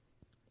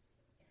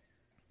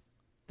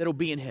that'll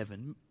be in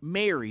heaven.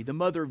 Mary, the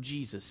mother of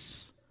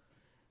Jesus,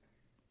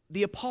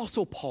 the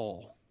Apostle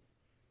Paul,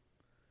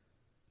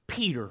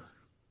 Peter,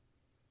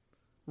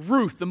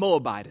 Ruth the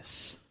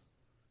Moabitess.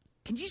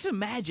 Can you just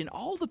imagine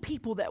all the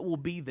people that will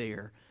be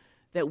there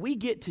that we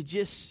get to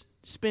just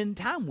spend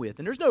time with?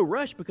 And there's no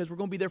rush because we're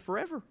going to be there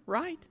forever,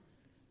 right?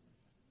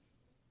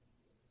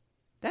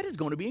 That is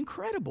going to be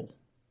incredible.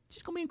 It's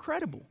just going to be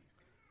incredible.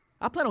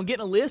 I plan on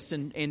getting a list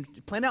and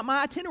plan out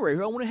my itinerary,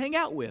 who I want to hang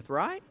out with,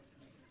 right?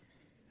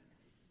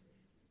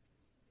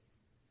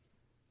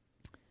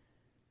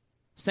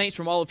 Saints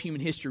from all of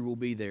human history will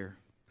be there.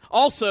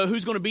 Also,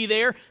 who's going to be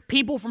there?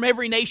 People from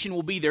every nation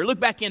will be there.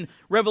 Look back in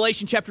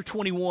Revelation chapter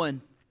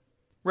 21.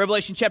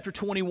 Revelation chapter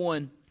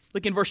 21.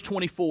 Look in verse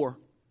 24.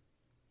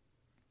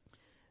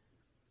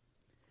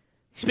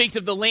 Speaks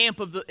of the lamp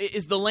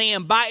is the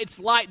Lamb. By its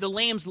light, the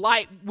Lamb's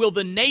light, will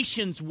the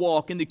nations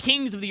walk, and the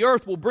kings of the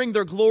earth will bring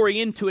their glory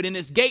into it, and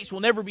its gates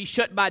will never be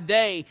shut by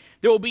day.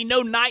 There will be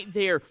no night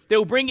there. They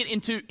will bring it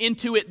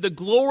into it the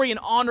glory and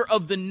honor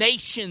of the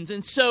nations.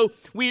 And so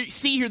we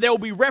see here there will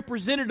be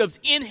representatives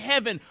in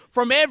heaven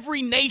from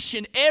every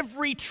nation,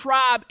 every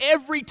tribe,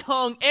 every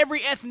tongue,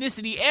 every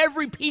ethnicity,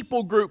 every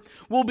people group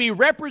will be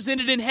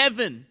represented in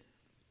heaven.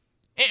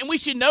 And we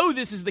should know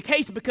this is the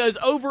case because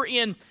over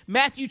in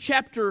Matthew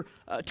chapter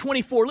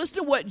 24, listen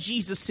to what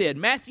Jesus said.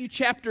 Matthew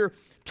chapter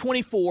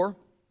 24,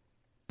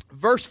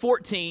 verse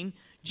 14,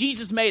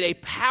 Jesus made a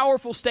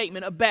powerful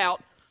statement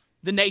about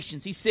the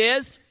nations. He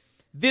says,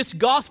 "This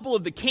gospel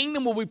of the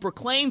kingdom will be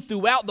proclaimed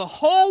throughout the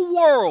whole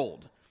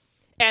world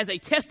as a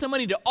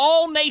testimony to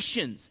all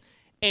nations,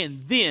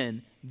 and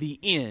then the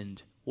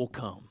end will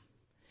come."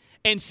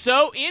 And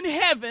so in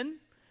heaven,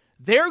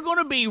 there are going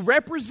to be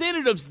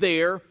representatives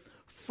there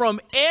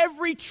from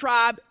every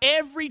tribe,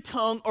 every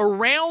tongue,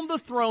 around the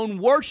throne,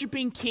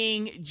 worshiping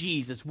King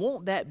Jesus.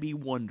 Won't that be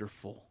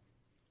wonderful?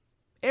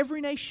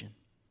 Every nation.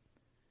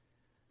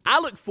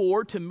 I look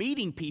forward to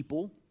meeting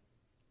people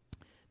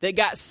that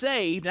got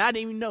saved and I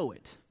didn't even know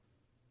it.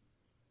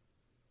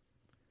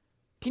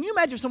 Can you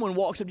imagine if someone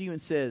walks up to you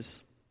and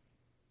says,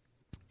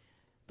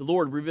 "The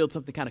Lord revealed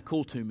something kind of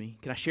cool to me.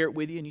 Can I share it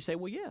with you?" And you say,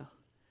 "Well, yeah."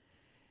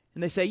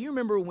 And they say, "You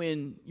remember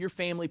when your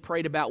family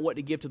prayed about what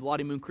to give to the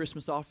Lottie Moon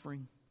Christmas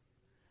offering?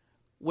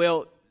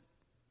 Well,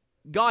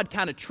 God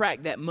kind of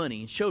tracked that money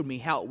and showed me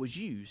how it was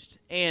used.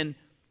 And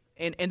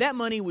that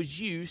money was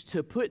used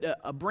to put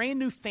a brand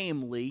new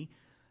family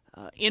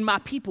in my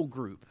people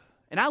group.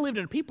 And I lived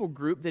in a people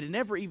group that had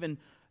never even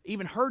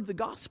heard the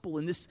gospel.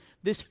 And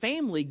this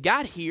family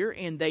got here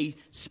and they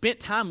spent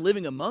time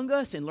living among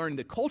us and learning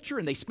the culture.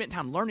 And they spent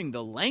time learning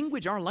the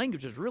language. Our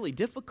language was really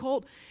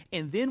difficult.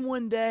 And then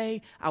one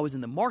day I was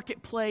in the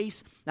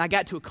marketplace and I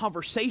got to a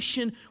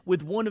conversation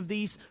with one of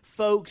these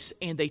folks.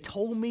 And they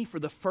told me for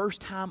the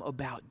first time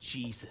about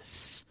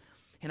Jesus.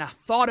 And I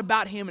thought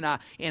about him, and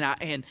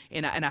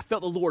I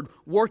felt the Lord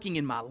working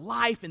in my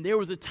life. And there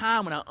was a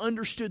time when I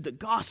understood the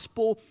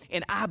gospel,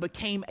 and I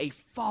became a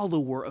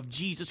follower of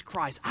Jesus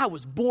Christ. I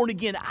was born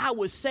again. I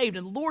was saved.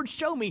 And the Lord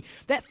showed me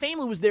that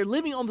family was there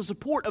living on the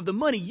support of the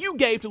money you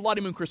gave to the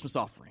Lottie Moon Christmas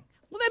offering.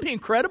 Wouldn't that be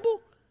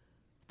incredible?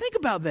 Think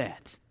about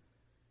that.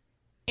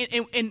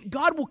 And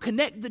God will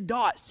connect the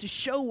dots to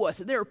show us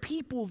that there are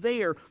people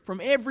there from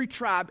every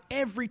tribe,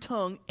 every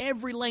tongue,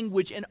 every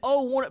language. And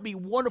oh, won't it be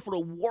wonderful to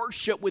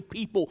worship with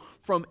people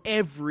from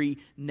every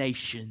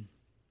nation.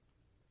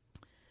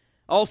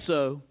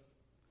 Also,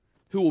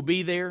 who will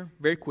be there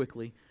very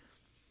quickly,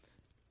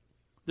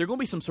 there are going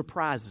to be some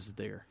surprises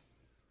there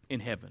in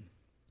heaven.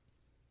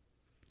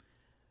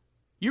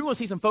 You're going to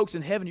see some folks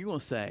in heaven, you're going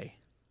to say,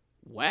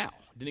 "Wow,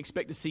 didn't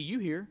expect to see you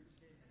here."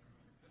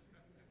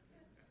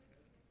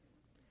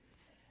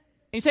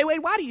 And you say,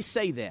 "Wait, why do you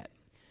say that?"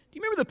 Do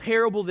you remember the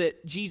parable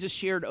that Jesus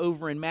shared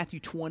over in Matthew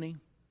 20?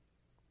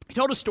 He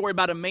told a story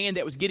about a man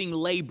that was getting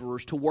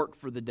laborers to work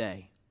for the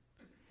day.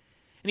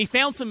 And he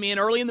found some men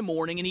early in the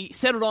morning, and he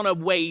settled on a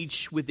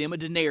wage with them, a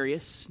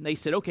denarius. And they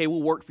said, "Okay,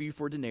 we'll work for you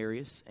for a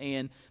denarius."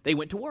 And they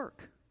went to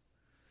work.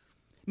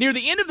 Near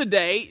the end of the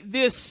day,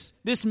 this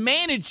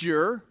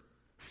manager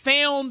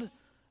found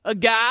a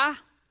guy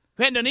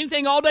who hadn't done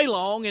anything all day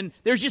long, and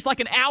there's just like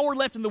an hour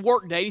left in the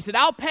workday. And he said,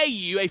 "I'll pay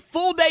you a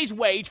full day's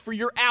wage for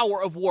your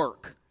hour of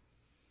work."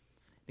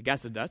 The guy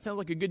said, "That sounds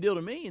like a good deal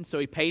to me." And so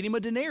he paid him a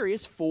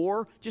denarius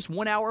for just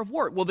 1 hour of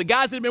work. Well, the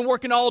guys that had been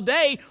working all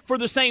day for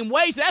the same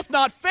wage, that's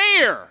not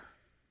fair.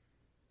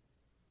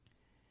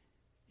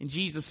 And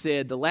Jesus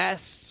said, the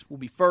last will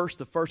be first,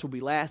 the first will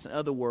be last. In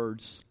other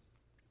words,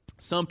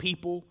 some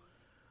people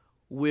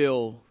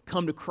will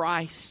come to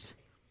Christ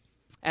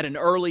at an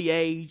early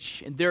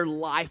age, and their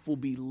life will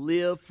be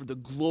lived for the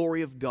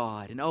glory of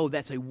God. And oh,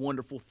 that's a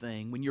wonderful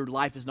thing when your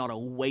life is not a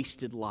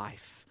wasted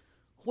life.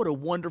 What a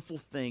wonderful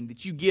thing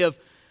that you give,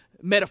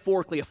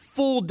 metaphorically, a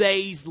full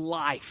day's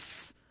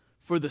life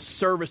for the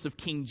service of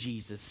King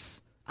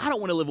Jesus. I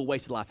don't want to live a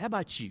wasted life. How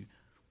about you?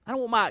 I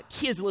don't want my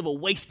kids to live a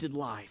wasted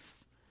life.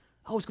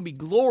 Oh, it's going to be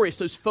glorious,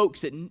 those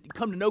folks that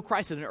come to know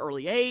Christ at an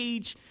early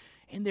age,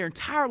 and their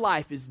entire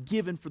life is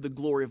given for the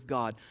glory of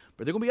God.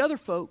 But there are going to be other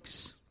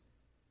folks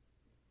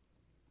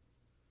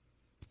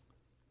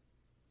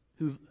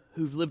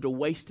who've lived a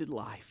wasted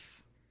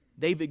life.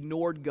 They've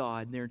ignored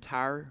God in their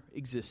entire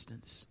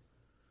existence.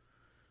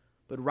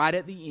 But right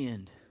at the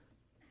end,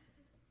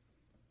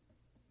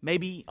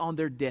 maybe on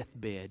their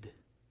deathbed,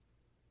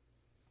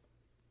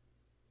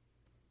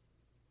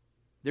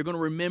 they're going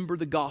to remember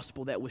the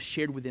gospel that was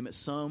shared with them at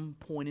some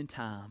point in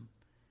time.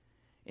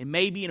 And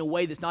maybe in a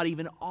way that's not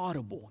even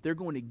audible, they're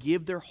going to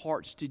give their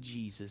hearts to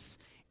Jesus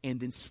and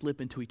then slip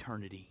into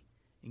eternity.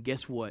 And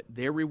guess what?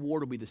 Their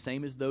reward will be the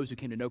same as those who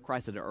came to know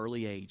Christ at an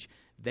early age.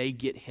 They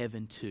get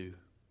heaven too.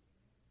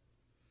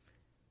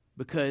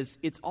 Because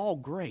it's all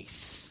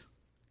grace.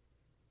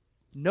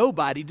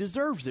 Nobody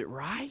deserves it,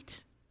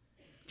 right?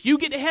 If you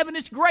get to heaven,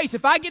 it's grace.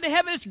 If I get to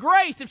heaven, it's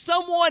grace. If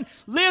someone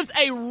lives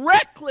a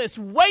reckless,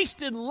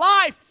 wasted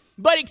life,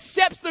 but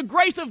accepts the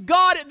grace of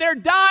God at their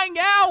dying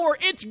hour.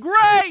 It's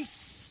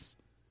grace.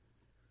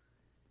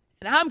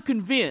 And I'm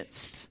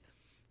convinced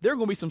there are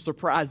going to be some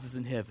surprises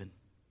in heaven.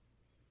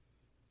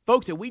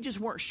 Folks that we just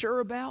weren't sure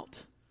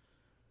about.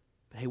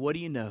 But hey, what do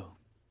you know?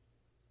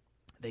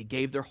 They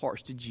gave their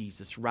hearts to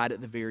Jesus right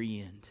at the very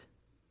end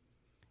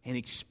and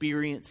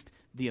experienced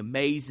the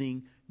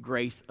amazing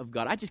grace of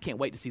God. I just can't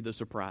wait to see those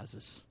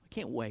surprises. I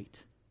can't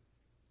wait.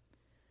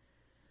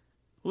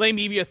 Let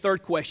me give you a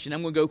third question.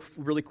 I'm going to go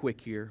really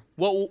quick here.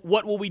 What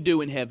will we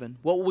do in heaven?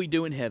 What will we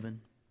do in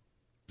heaven?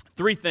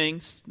 Three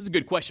things. This is a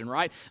good question,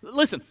 right?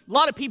 Listen, a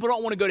lot of people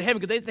don't want to go to heaven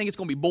because they think it's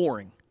going to be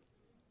boring.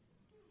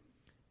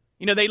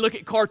 You know, they look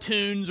at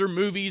cartoons or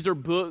movies or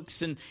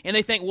books and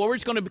they think, well, we're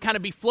just going to kind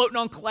of be floating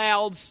on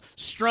clouds,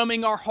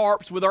 strumming our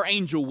harps with our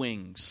angel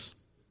wings.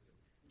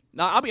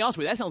 Now, I'll be honest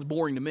with you, that sounds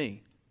boring to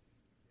me.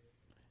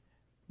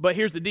 But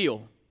here's the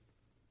deal.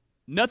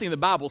 Nothing in the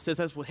Bible says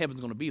that's what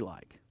heaven's going to be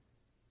like.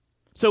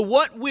 So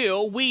what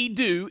will we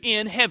do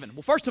in heaven?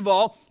 Well, first of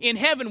all, in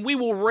heaven we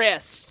will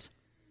rest.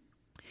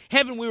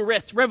 Heaven we will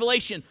rest.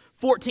 Revelation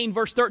 14,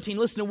 verse 13.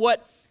 Listen to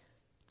what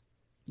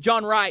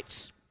John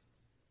writes.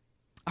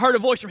 I heard a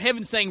voice from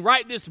heaven saying,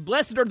 write this,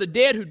 blessed are the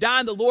dead who die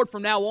in the Lord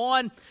from now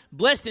on.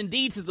 Blessed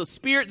indeed is the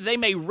Spirit, that they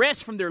may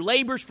rest from their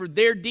labors, for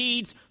their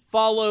deeds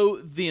follow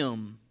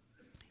them.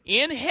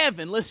 In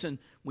heaven, listen,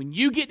 when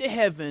you get to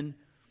heaven,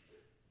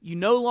 you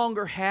no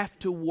longer have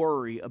to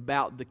worry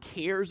about the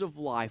cares of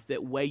life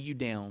that weigh you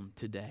down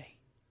today.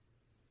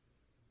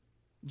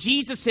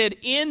 Jesus said,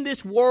 in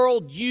this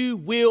world you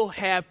will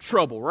have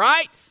trouble,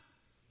 right?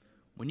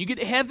 When you get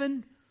to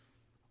heaven,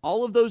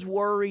 all of those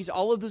worries,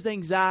 all of those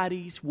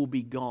anxieties will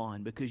be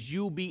gone because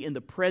you'll be in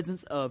the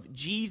presence of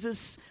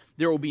Jesus.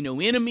 There will be no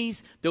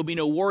enemies. There will be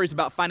no worries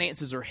about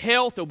finances or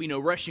health. There will be no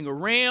rushing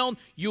around.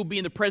 You'll be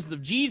in the presence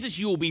of Jesus.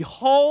 You will be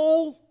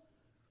whole.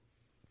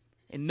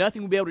 And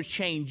nothing will be able to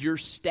change your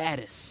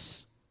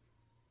status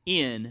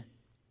in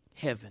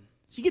heaven.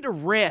 So you get to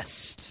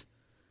rest.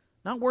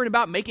 Not worried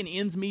about making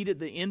ends meet at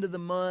the end of the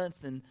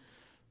month and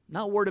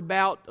not worried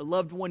about a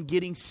loved one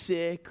getting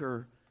sick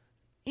or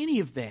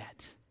any of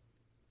that.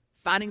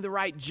 Finding the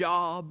right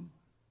job,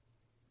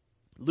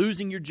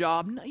 losing your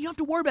job. No, you don't have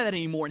to worry about that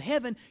anymore. In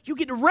heaven, you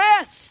get to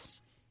rest.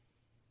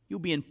 You'll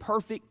be in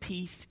perfect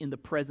peace in the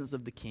presence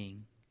of the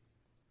King.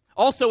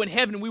 Also in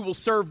heaven, we will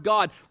serve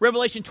God.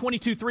 Revelation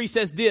 22:3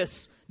 says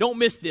this. Don't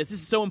miss this.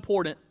 This is so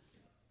important.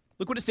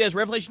 Look what it says,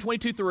 Revelation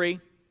 22:3.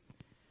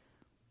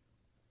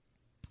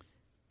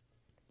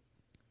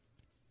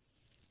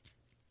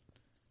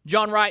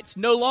 John writes,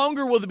 no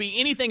longer will there be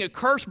anything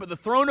accursed, but the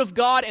throne of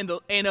God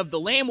and of the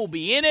Lamb will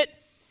be in it,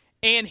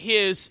 and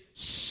His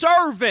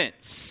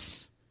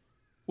servants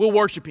will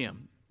worship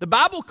Him. The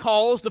Bible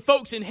calls the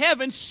folks in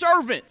heaven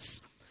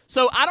servants.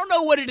 So I don't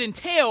know what it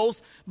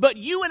entails, but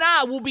you and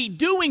I will be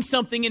doing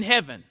something in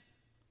heaven.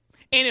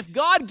 And if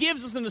God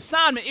gives us an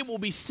assignment, it will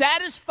be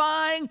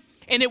satisfying,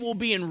 and it will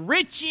be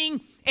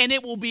enriching, and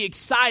it will be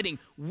exciting.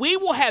 We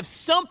will have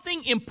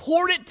something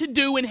important to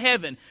do in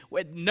heaven.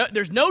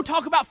 There's no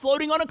talk about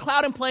floating on a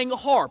cloud and playing a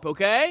harp,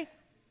 okay?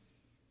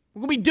 We're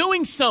going to be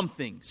doing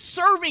something,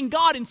 serving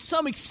God in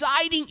some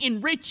exciting,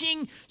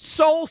 enriching,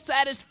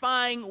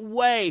 soul-satisfying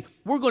way.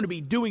 We're going to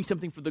be doing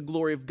something for the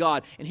glory of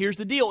God. And here's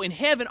the deal. In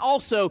heaven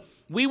also,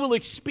 we will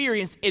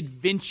experience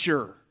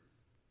adventure.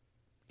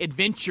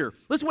 Adventure.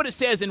 Listen to what it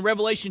says in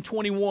Revelation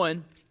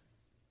 21,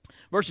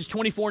 verses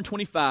 24 and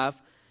 25.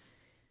 It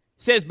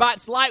says, by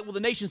its light will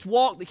the nations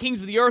walk, the kings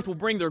of the earth will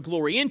bring their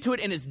glory into it,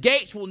 and its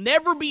gates will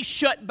never be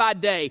shut by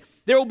day.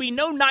 There will be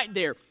no night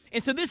there.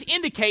 And so this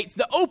indicates,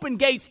 the open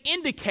gates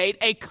indicate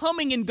a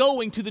coming and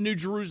going to the New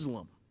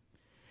Jerusalem.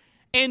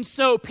 And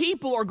so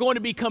people are going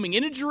to be coming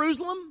into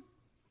Jerusalem.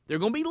 They're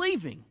going to be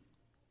leaving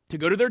to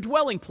go to their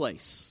dwelling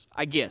place,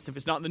 I guess, if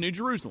it's not in the New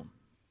Jerusalem.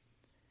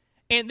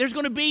 And there's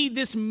going to be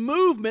this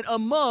movement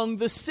among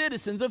the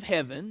citizens of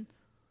heaven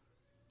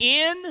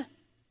in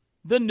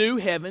the new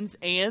heavens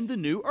and the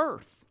new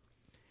earth.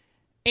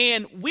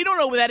 And we don't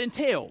know what that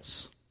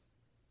entails.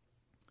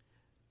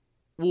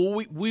 Will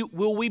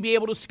we be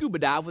able to scuba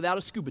dive without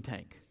a scuba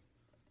tank?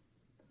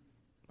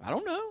 I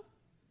don't know.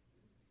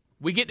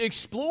 We get to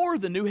explore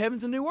the new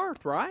heavens and new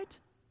earth, right?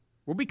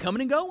 We'll be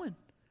coming and going.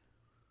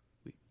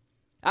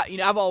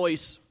 I've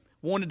always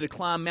wanted to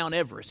climb Mount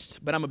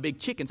Everest, but I'm a big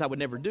chicken, so I would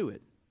never do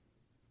it.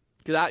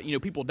 Because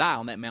people die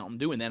on that mountain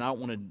doing that, and I don't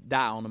want to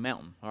die on a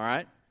mountain, all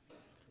right?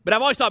 But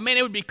I've always thought, man,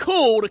 it would be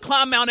cool to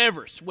climb Mount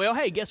Everest. Well,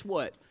 hey, guess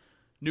what?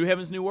 New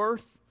heavens, new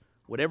earth.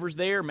 Whatever's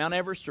there, Mount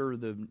Everest or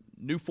the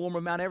new form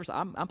of Mount Everest,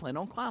 I'm planning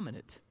on climbing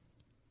it.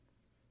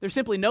 There's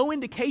simply no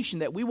indication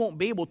that we won't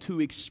be able to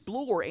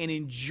explore and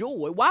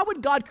enjoy. Why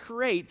would God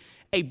create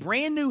a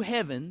brand new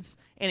heavens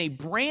and a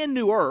brand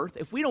new earth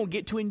if we don't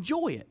get to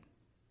enjoy it?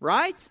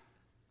 Right?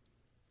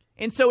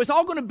 And so it's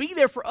all going to be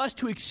there for us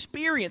to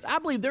experience. I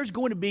believe there's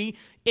going to be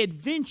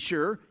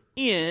adventure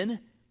in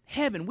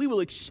heaven. We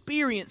will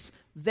experience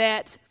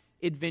that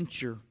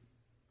adventure.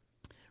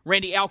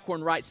 Randy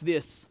Alcorn writes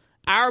this,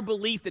 our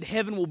belief that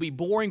heaven will be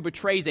boring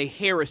betrays a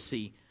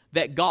heresy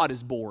that God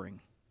is boring.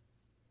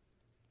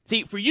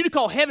 See, for you to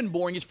call heaven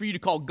boring is for you to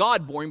call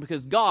God boring,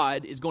 because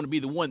God is going to be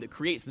the one that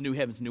creates the new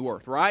heavens and new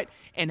earth, right?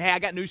 And hey, I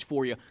got news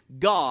for you.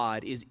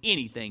 God is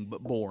anything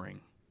but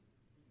boring.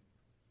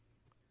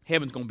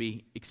 Heaven's going to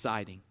be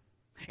exciting.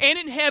 And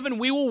in heaven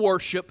we will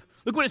worship.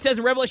 Look what it says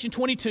in Revelation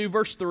 22,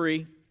 verse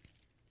 3.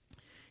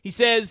 He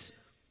says,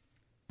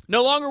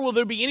 no longer will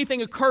there be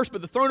anything accursed,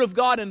 but the throne of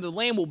God and the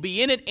Lamb will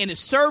be in it, and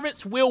His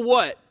servants will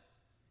what?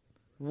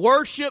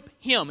 Worship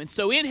Him. And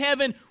so in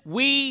heaven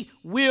we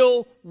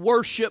will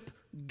worship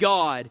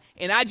God.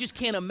 And I just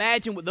can't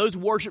imagine what those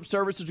worship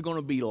services are going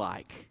to be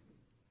like.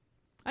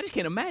 I just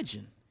can't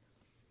imagine.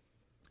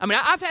 I mean,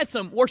 I've had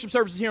some worship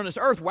services here on this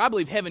earth where I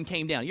believe heaven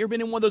came down. You ever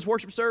been in one of those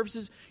worship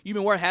services? You've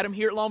been where I had them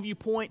here at Longview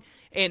Point,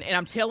 and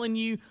I'm telling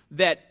you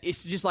that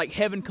it's just like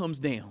heaven comes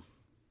down.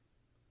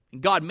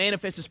 And God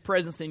manifests His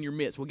presence in your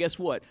midst. Well, guess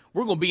what?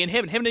 We're going to be in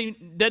heaven. Heaven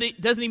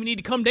doesn't even need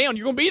to come down.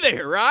 You're going to be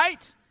there,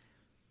 right?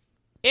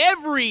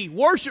 Every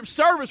worship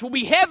service will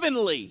be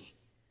heavenly.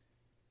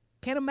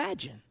 Can't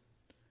imagine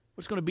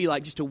what it's going to be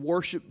like just to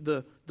worship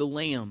the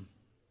Lamb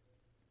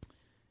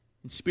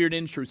in spirit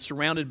and in truth,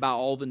 surrounded by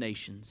all the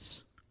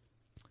nations.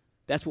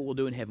 That's what we'll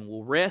do in heaven.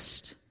 We'll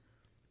rest,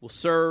 we'll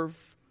serve,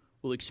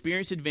 we'll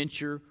experience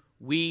adventure,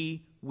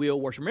 we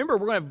will worship. Remember,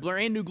 we're going to have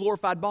brand new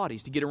glorified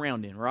bodies to get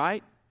around in,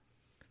 right?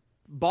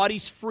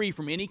 Bodies free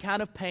from any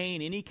kind of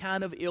pain, any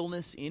kind of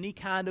illness, any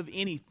kind of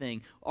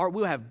anything. Or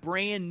we'll have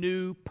brand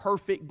new,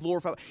 perfect,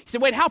 glorified. You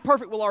said, wait, how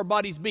perfect will our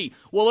bodies be?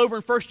 Well, over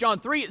in 1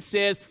 John 3, it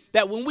says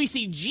that when we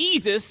see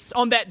Jesus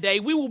on that day,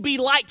 we will be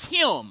like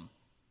Him.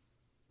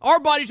 Our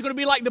bodies are going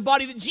to be like the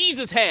body that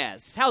Jesus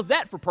has. How's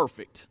that for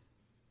perfect?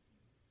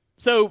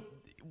 So,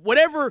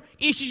 whatever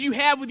issues you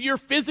have with your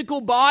physical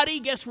body,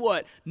 guess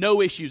what?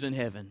 No issues in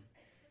heaven.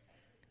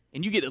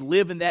 And you get to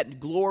live in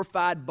that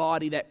glorified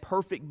body, that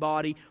perfect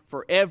body,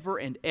 forever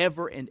and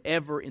ever and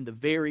ever in the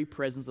very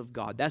presence of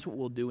God. That's what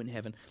we'll do in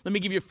heaven. Let me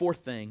give you a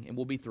fourth thing, and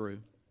we'll be through.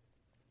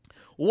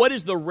 What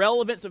is the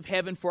relevance of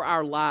heaven for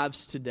our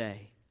lives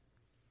today?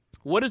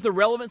 What is the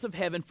relevance of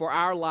heaven for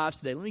our lives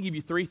today? Let me give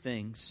you three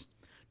things.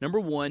 Number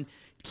one,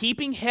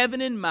 keeping heaven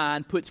in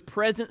mind puts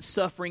present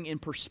suffering in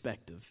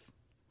perspective.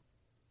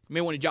 You may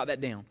want to jot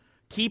that down.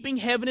 Keeping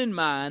heaven in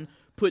mind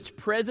puts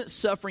present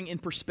suffering in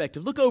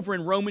perspective. Look over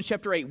in Romans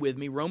chapter 8 with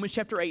me. Romans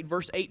chapter 8,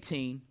 verse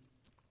 18.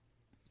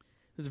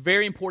 This is a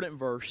very important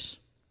verse.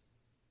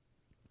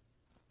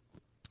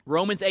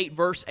 Romans 8,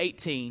 verse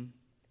 18.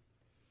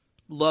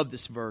 Love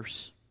this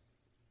verse.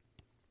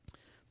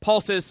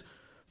 Paul says,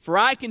 for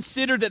I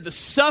consider that the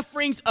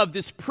sufferings of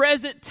this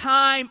present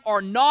time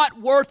are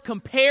not worth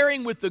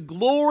comparing with the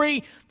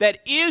glory that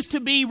is to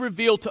be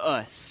revealed to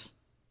us.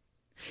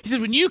 He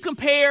says, when you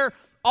compare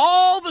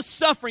all the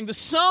suffering, the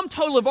sum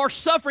total of our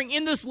suffering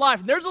in this life,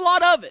 and there's a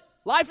lot of it.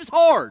 Life is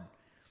hard.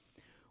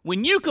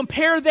 When you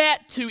compare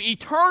that to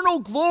eternal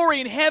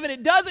glory in heaven,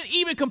 it doesn't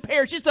even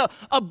compare. It's just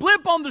a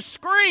blip on the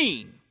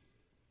screen.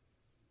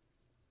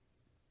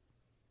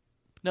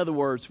 In other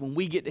words, when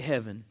we get to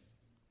heaven,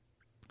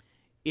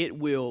 it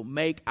will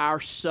make our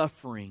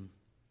suffering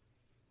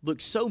look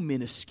so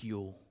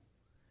minuscule.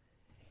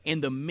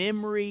 And the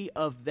memory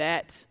of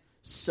that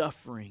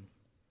suffering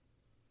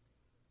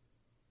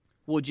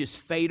will just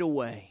fade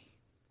away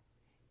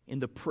in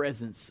the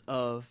presence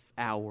of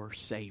our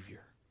Savior.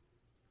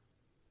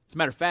 As a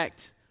matter of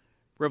fact,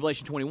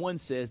 Revelation 21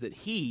 says that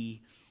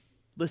He,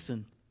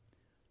 listen,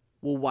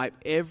 will wipe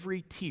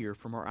every tear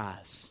from our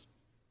eyes.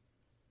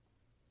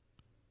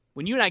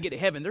 When you and I get to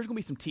heaven, there's going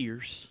to be some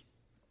tears.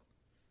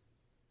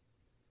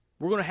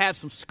 We're going to have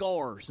some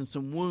scars and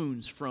some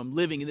wounds from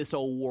living in this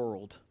old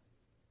world.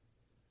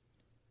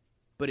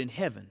 But in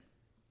heaven,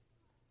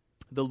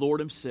 the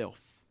Lord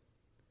Himself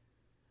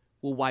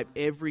will wipe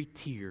every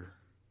tear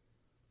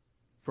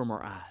from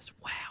our eyes.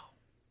 Wow.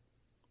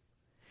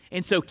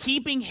 And so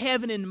keeping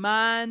heaven in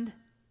mind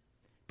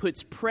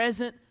puts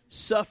present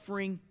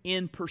suffering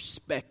in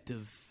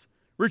perspective.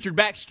 Richard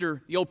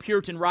Baxter, the old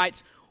Puritan,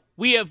 writes,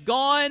 we have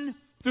gone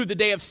through the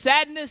day of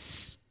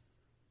sadness.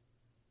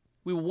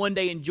 We will one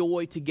day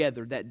enjoy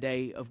together that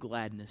day of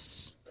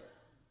gladness.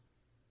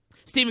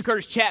 Stephen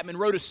Curtis Chapman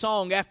wrote a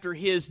song after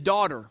his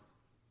daughter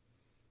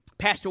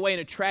passed away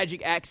in a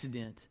tragic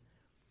accident.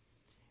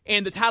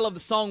 And the title of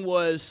the song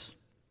was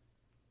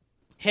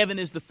Heaven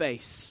is the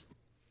Face.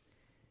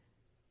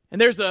 And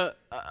there's a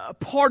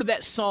part of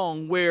that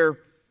song where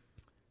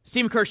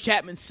Stephen Curtis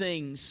Chapman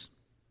sings,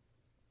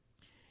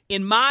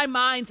 in my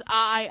mind's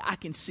eye, I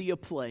can see a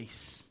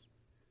place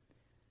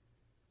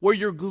where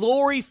your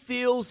glory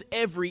fills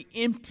every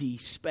empty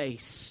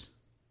space.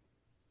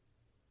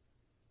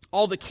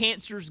 All the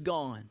cancer's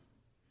gone.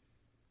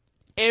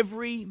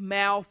 Every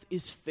mouth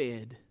is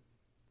fed.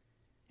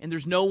 And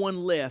there's no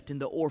one left in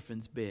the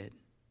orphan's bed.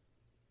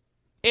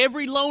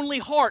 Every lonely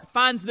heart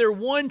finds their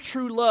one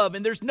true love,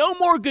 and there's no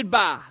more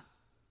goodbye.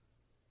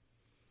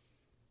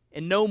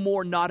 And no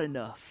more not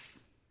enough.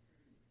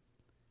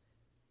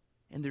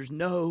 And there's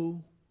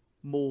no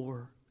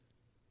more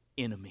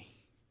enemy.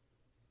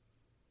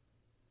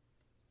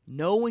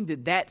 Knowing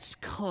that that's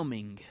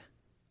coming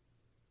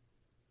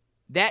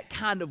that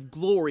kind of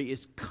glory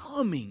is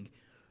coming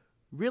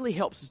really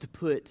helps us to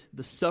put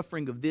the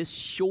suffering of this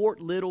short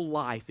little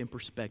life in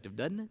perspective,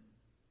 doesn't it?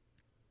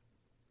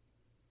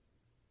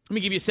 Let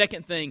me give you a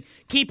second thing.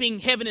 Keeping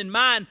heaven in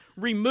mind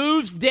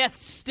removes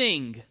death's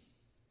sting.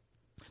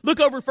 Look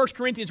over in 1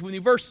 Corinthians with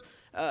me,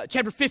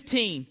 chapter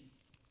 15,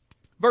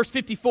 verse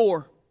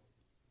 54.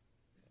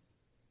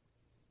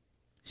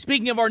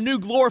 Speaking of our new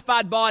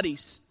glorified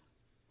bodies,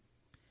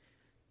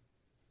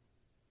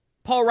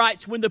 Paul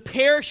writes, when the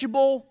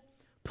perishable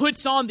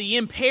puts on the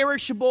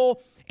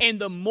imperishable and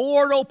the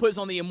mortal puts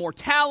on the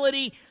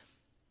immortality,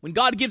 when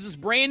God gives us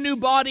brand new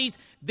bodies,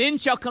 then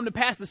shall come to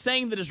pass the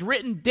saying that is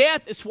written,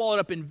 death is swallowed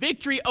up in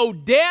victory. O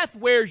death,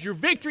 where is your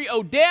victory?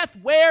 O death,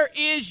 where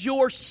is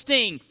your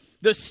sting?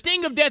 The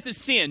sting of death is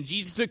sin.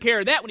 Jesus took care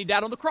of that when He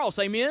died on the cross.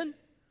 Amen?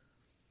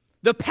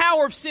 The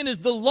power of sin is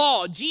the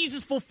law.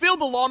 Jesus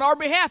fulfilled the law on our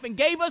behalf and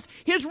gave us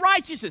His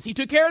righteousness. He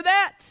took care of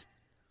that.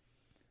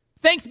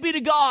 Thanks be to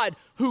God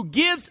who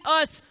gives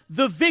us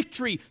the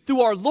victory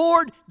through our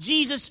Lord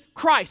Jesus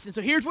Christ. And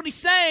so here's what He's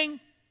saying.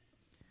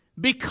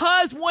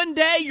 Because one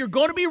day you're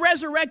going to be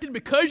resurrected,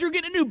 because you're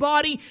getting a new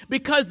body,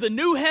 because the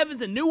new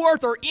heavens and new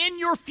earth are in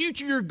your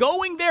future, you're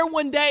going there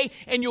one day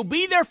and you'll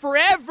be there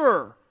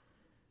forever.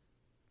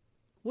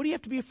 What do you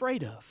have to be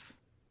afraid of?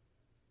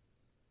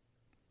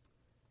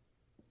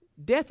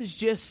 Death is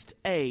just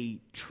a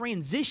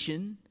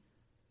transition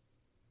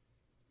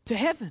to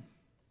heaven.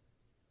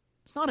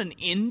 It's not an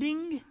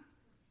ending.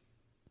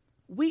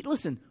 We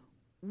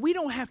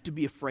don't have to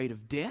be afraid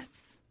of death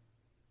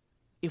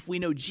if we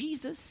know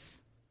Jesus.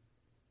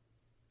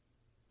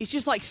 It's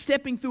just like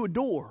stepping through a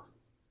door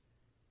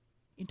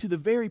into the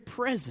very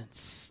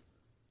presence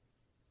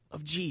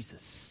of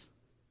Jesus.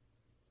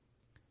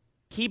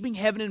 Keeping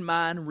heaven in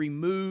mind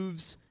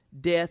removes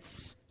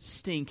death's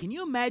sting. Can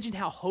you imagine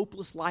how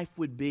hopeless life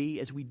would be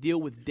as we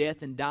deal with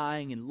death and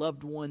dying and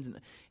loved ones?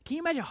 Can you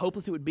imagine how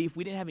hopeless it would be if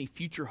we didn't have any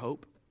future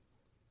hope?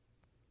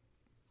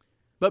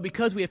 But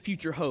because we have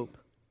future hope,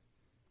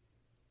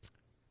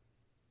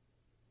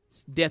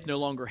 death no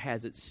longer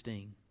has its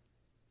sting.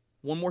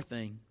 One more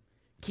thing.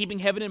 Keeping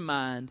heaven in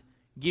mind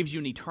gives you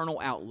an eternal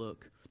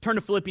outlook. Turn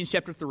to Philippians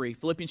chapter 3.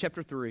 Philippians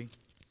chapter 3.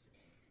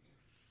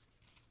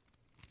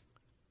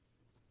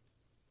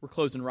 We're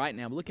closing right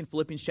now. But look in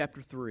Philippians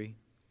chapter 3,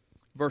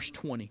 verse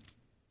 20.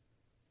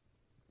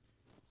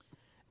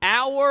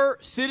 Our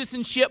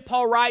citizenship,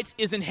 Paul writes,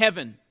 is in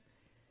heaven.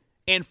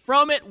 And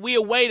from it we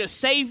await a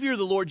Savior,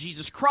 the Lord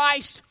Jesus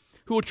Christ,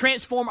 who will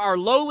transform our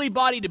lowly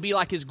body to be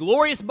like His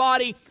glorious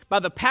body by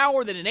the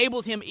power that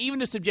enables Him even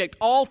to subject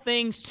all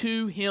things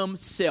to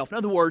Himself. In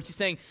other words, he's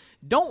saying,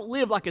 don't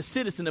live like a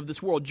citizen of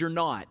this world. You're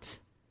not.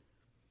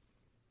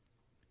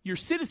 Your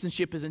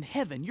citizenship is in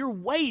heaven. You're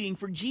waiting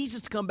for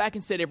Jesus to come back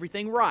and set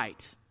everything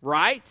right.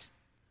 Right?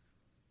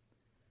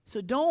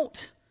 So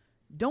don't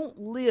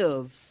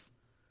live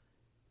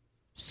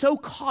so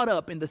caught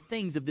up in the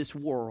things of this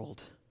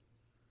world.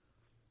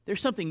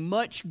 There's something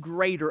much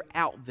greater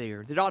out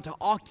there that ought to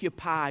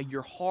occupy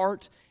your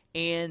heart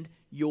and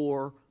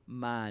your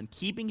mind.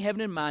 Keeping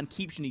heaven in mind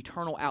keeps you an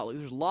eternal outlook.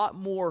 There's a lot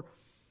more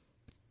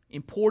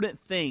important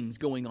things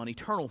going on,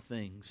 eternal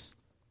things,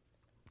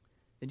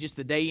 than just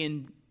the day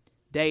in,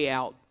 day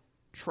out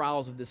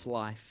trials of this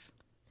life.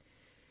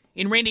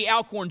 In Randy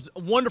Alcorn's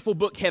wonderful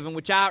book, Heaven,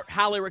 which I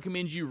highly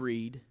recommend you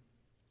read,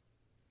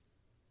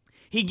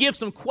 he gives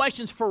some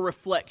questions for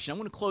reflection. I'm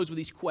going to close with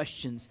these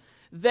questions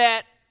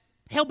that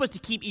help us to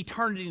keep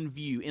eternity in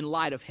view in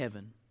light of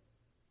heaven.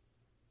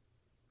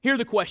 Here are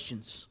the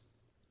questions.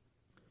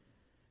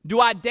 Do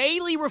I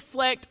daily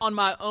reflect on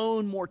my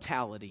own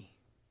mortality?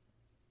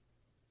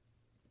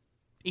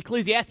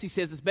 Ecclesiastes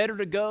says it's better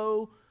to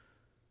go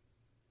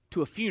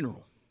to a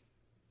funeral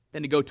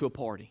than to go to a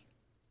party.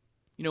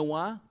 You know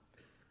why?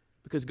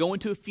 Because going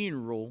to a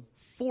funeral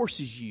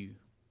forces you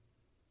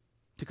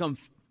to come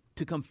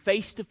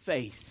face to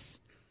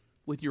face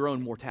with your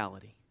own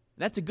mortality.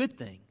 That's a good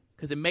thing,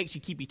 because it makes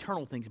you keep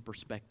eternal things in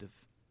perspective.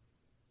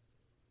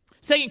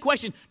 Second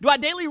question, do I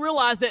daily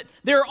realize that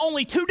there are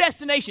only two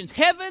destinations,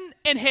 heaven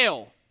and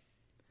hell,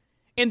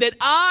 and that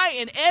I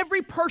and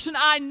every person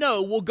I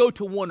know will go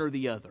to one or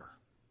the other?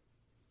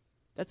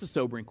 That's a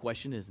sobering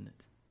question, isn't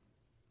it?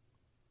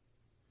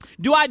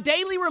 Do I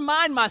daily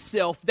remind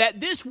myself that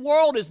this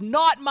world is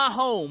not my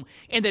home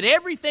and that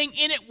everything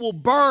in it will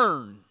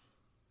burn,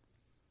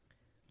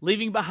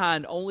 leaving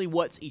behind only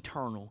what's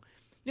eternal?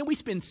 You know, we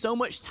spend so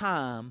much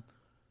time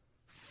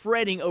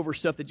fretting over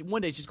stuff that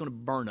one day is just going to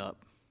burn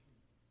up.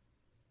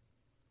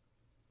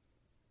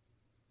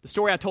 The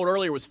story I told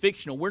earlier was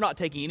fictional. We're not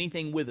taking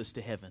anything with us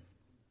to heaven.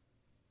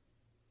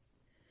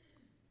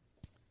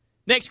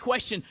 Next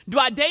question, do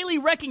I daily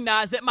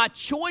recognize that my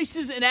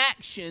choices and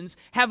actions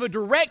have a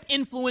direct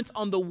influence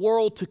on the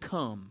world to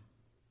come?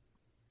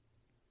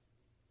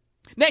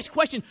 Next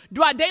question,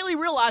 do I daily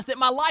realize that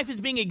my life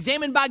is being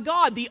examined by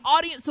God, the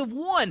audience of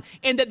one,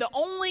 and that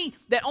only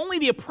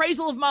the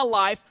appraisal of my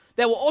life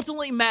that will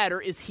ultimately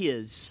matter is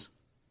His?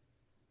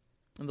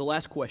 And the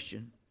last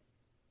question,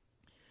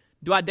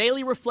 do I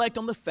daily reflect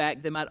on the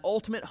fact that my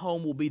ultimate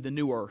home will be the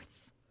new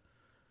earth?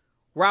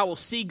 where I will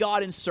see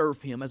God and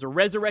serve Him as a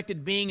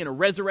resurrected being in a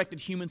resurrected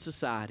human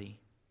society,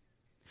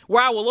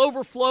 where I will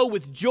overflow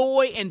with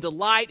joy and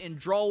delight in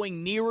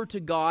drawing nearer to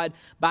God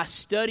by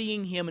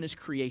studying Him and His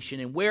creation,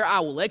 and where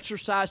I will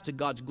exercise to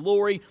God's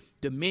glory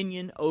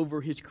dominion over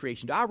His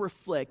creation. Do I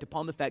reflect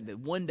upon the fact that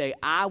one day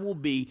I will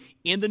be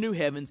in the new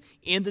heavens,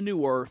 in the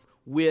new earth,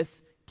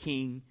 with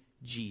King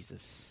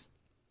Jesus?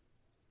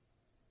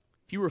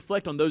 If you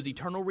reflect on those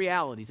eternal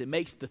realities, it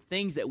makes the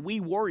things that we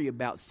worry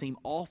about seem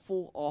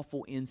awful,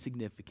 awful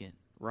insignificant,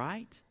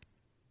 right?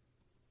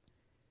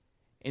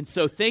 And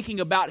so thinking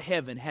about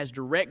heaven has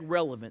direct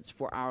relevance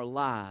for our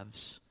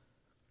lives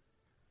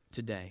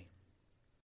today.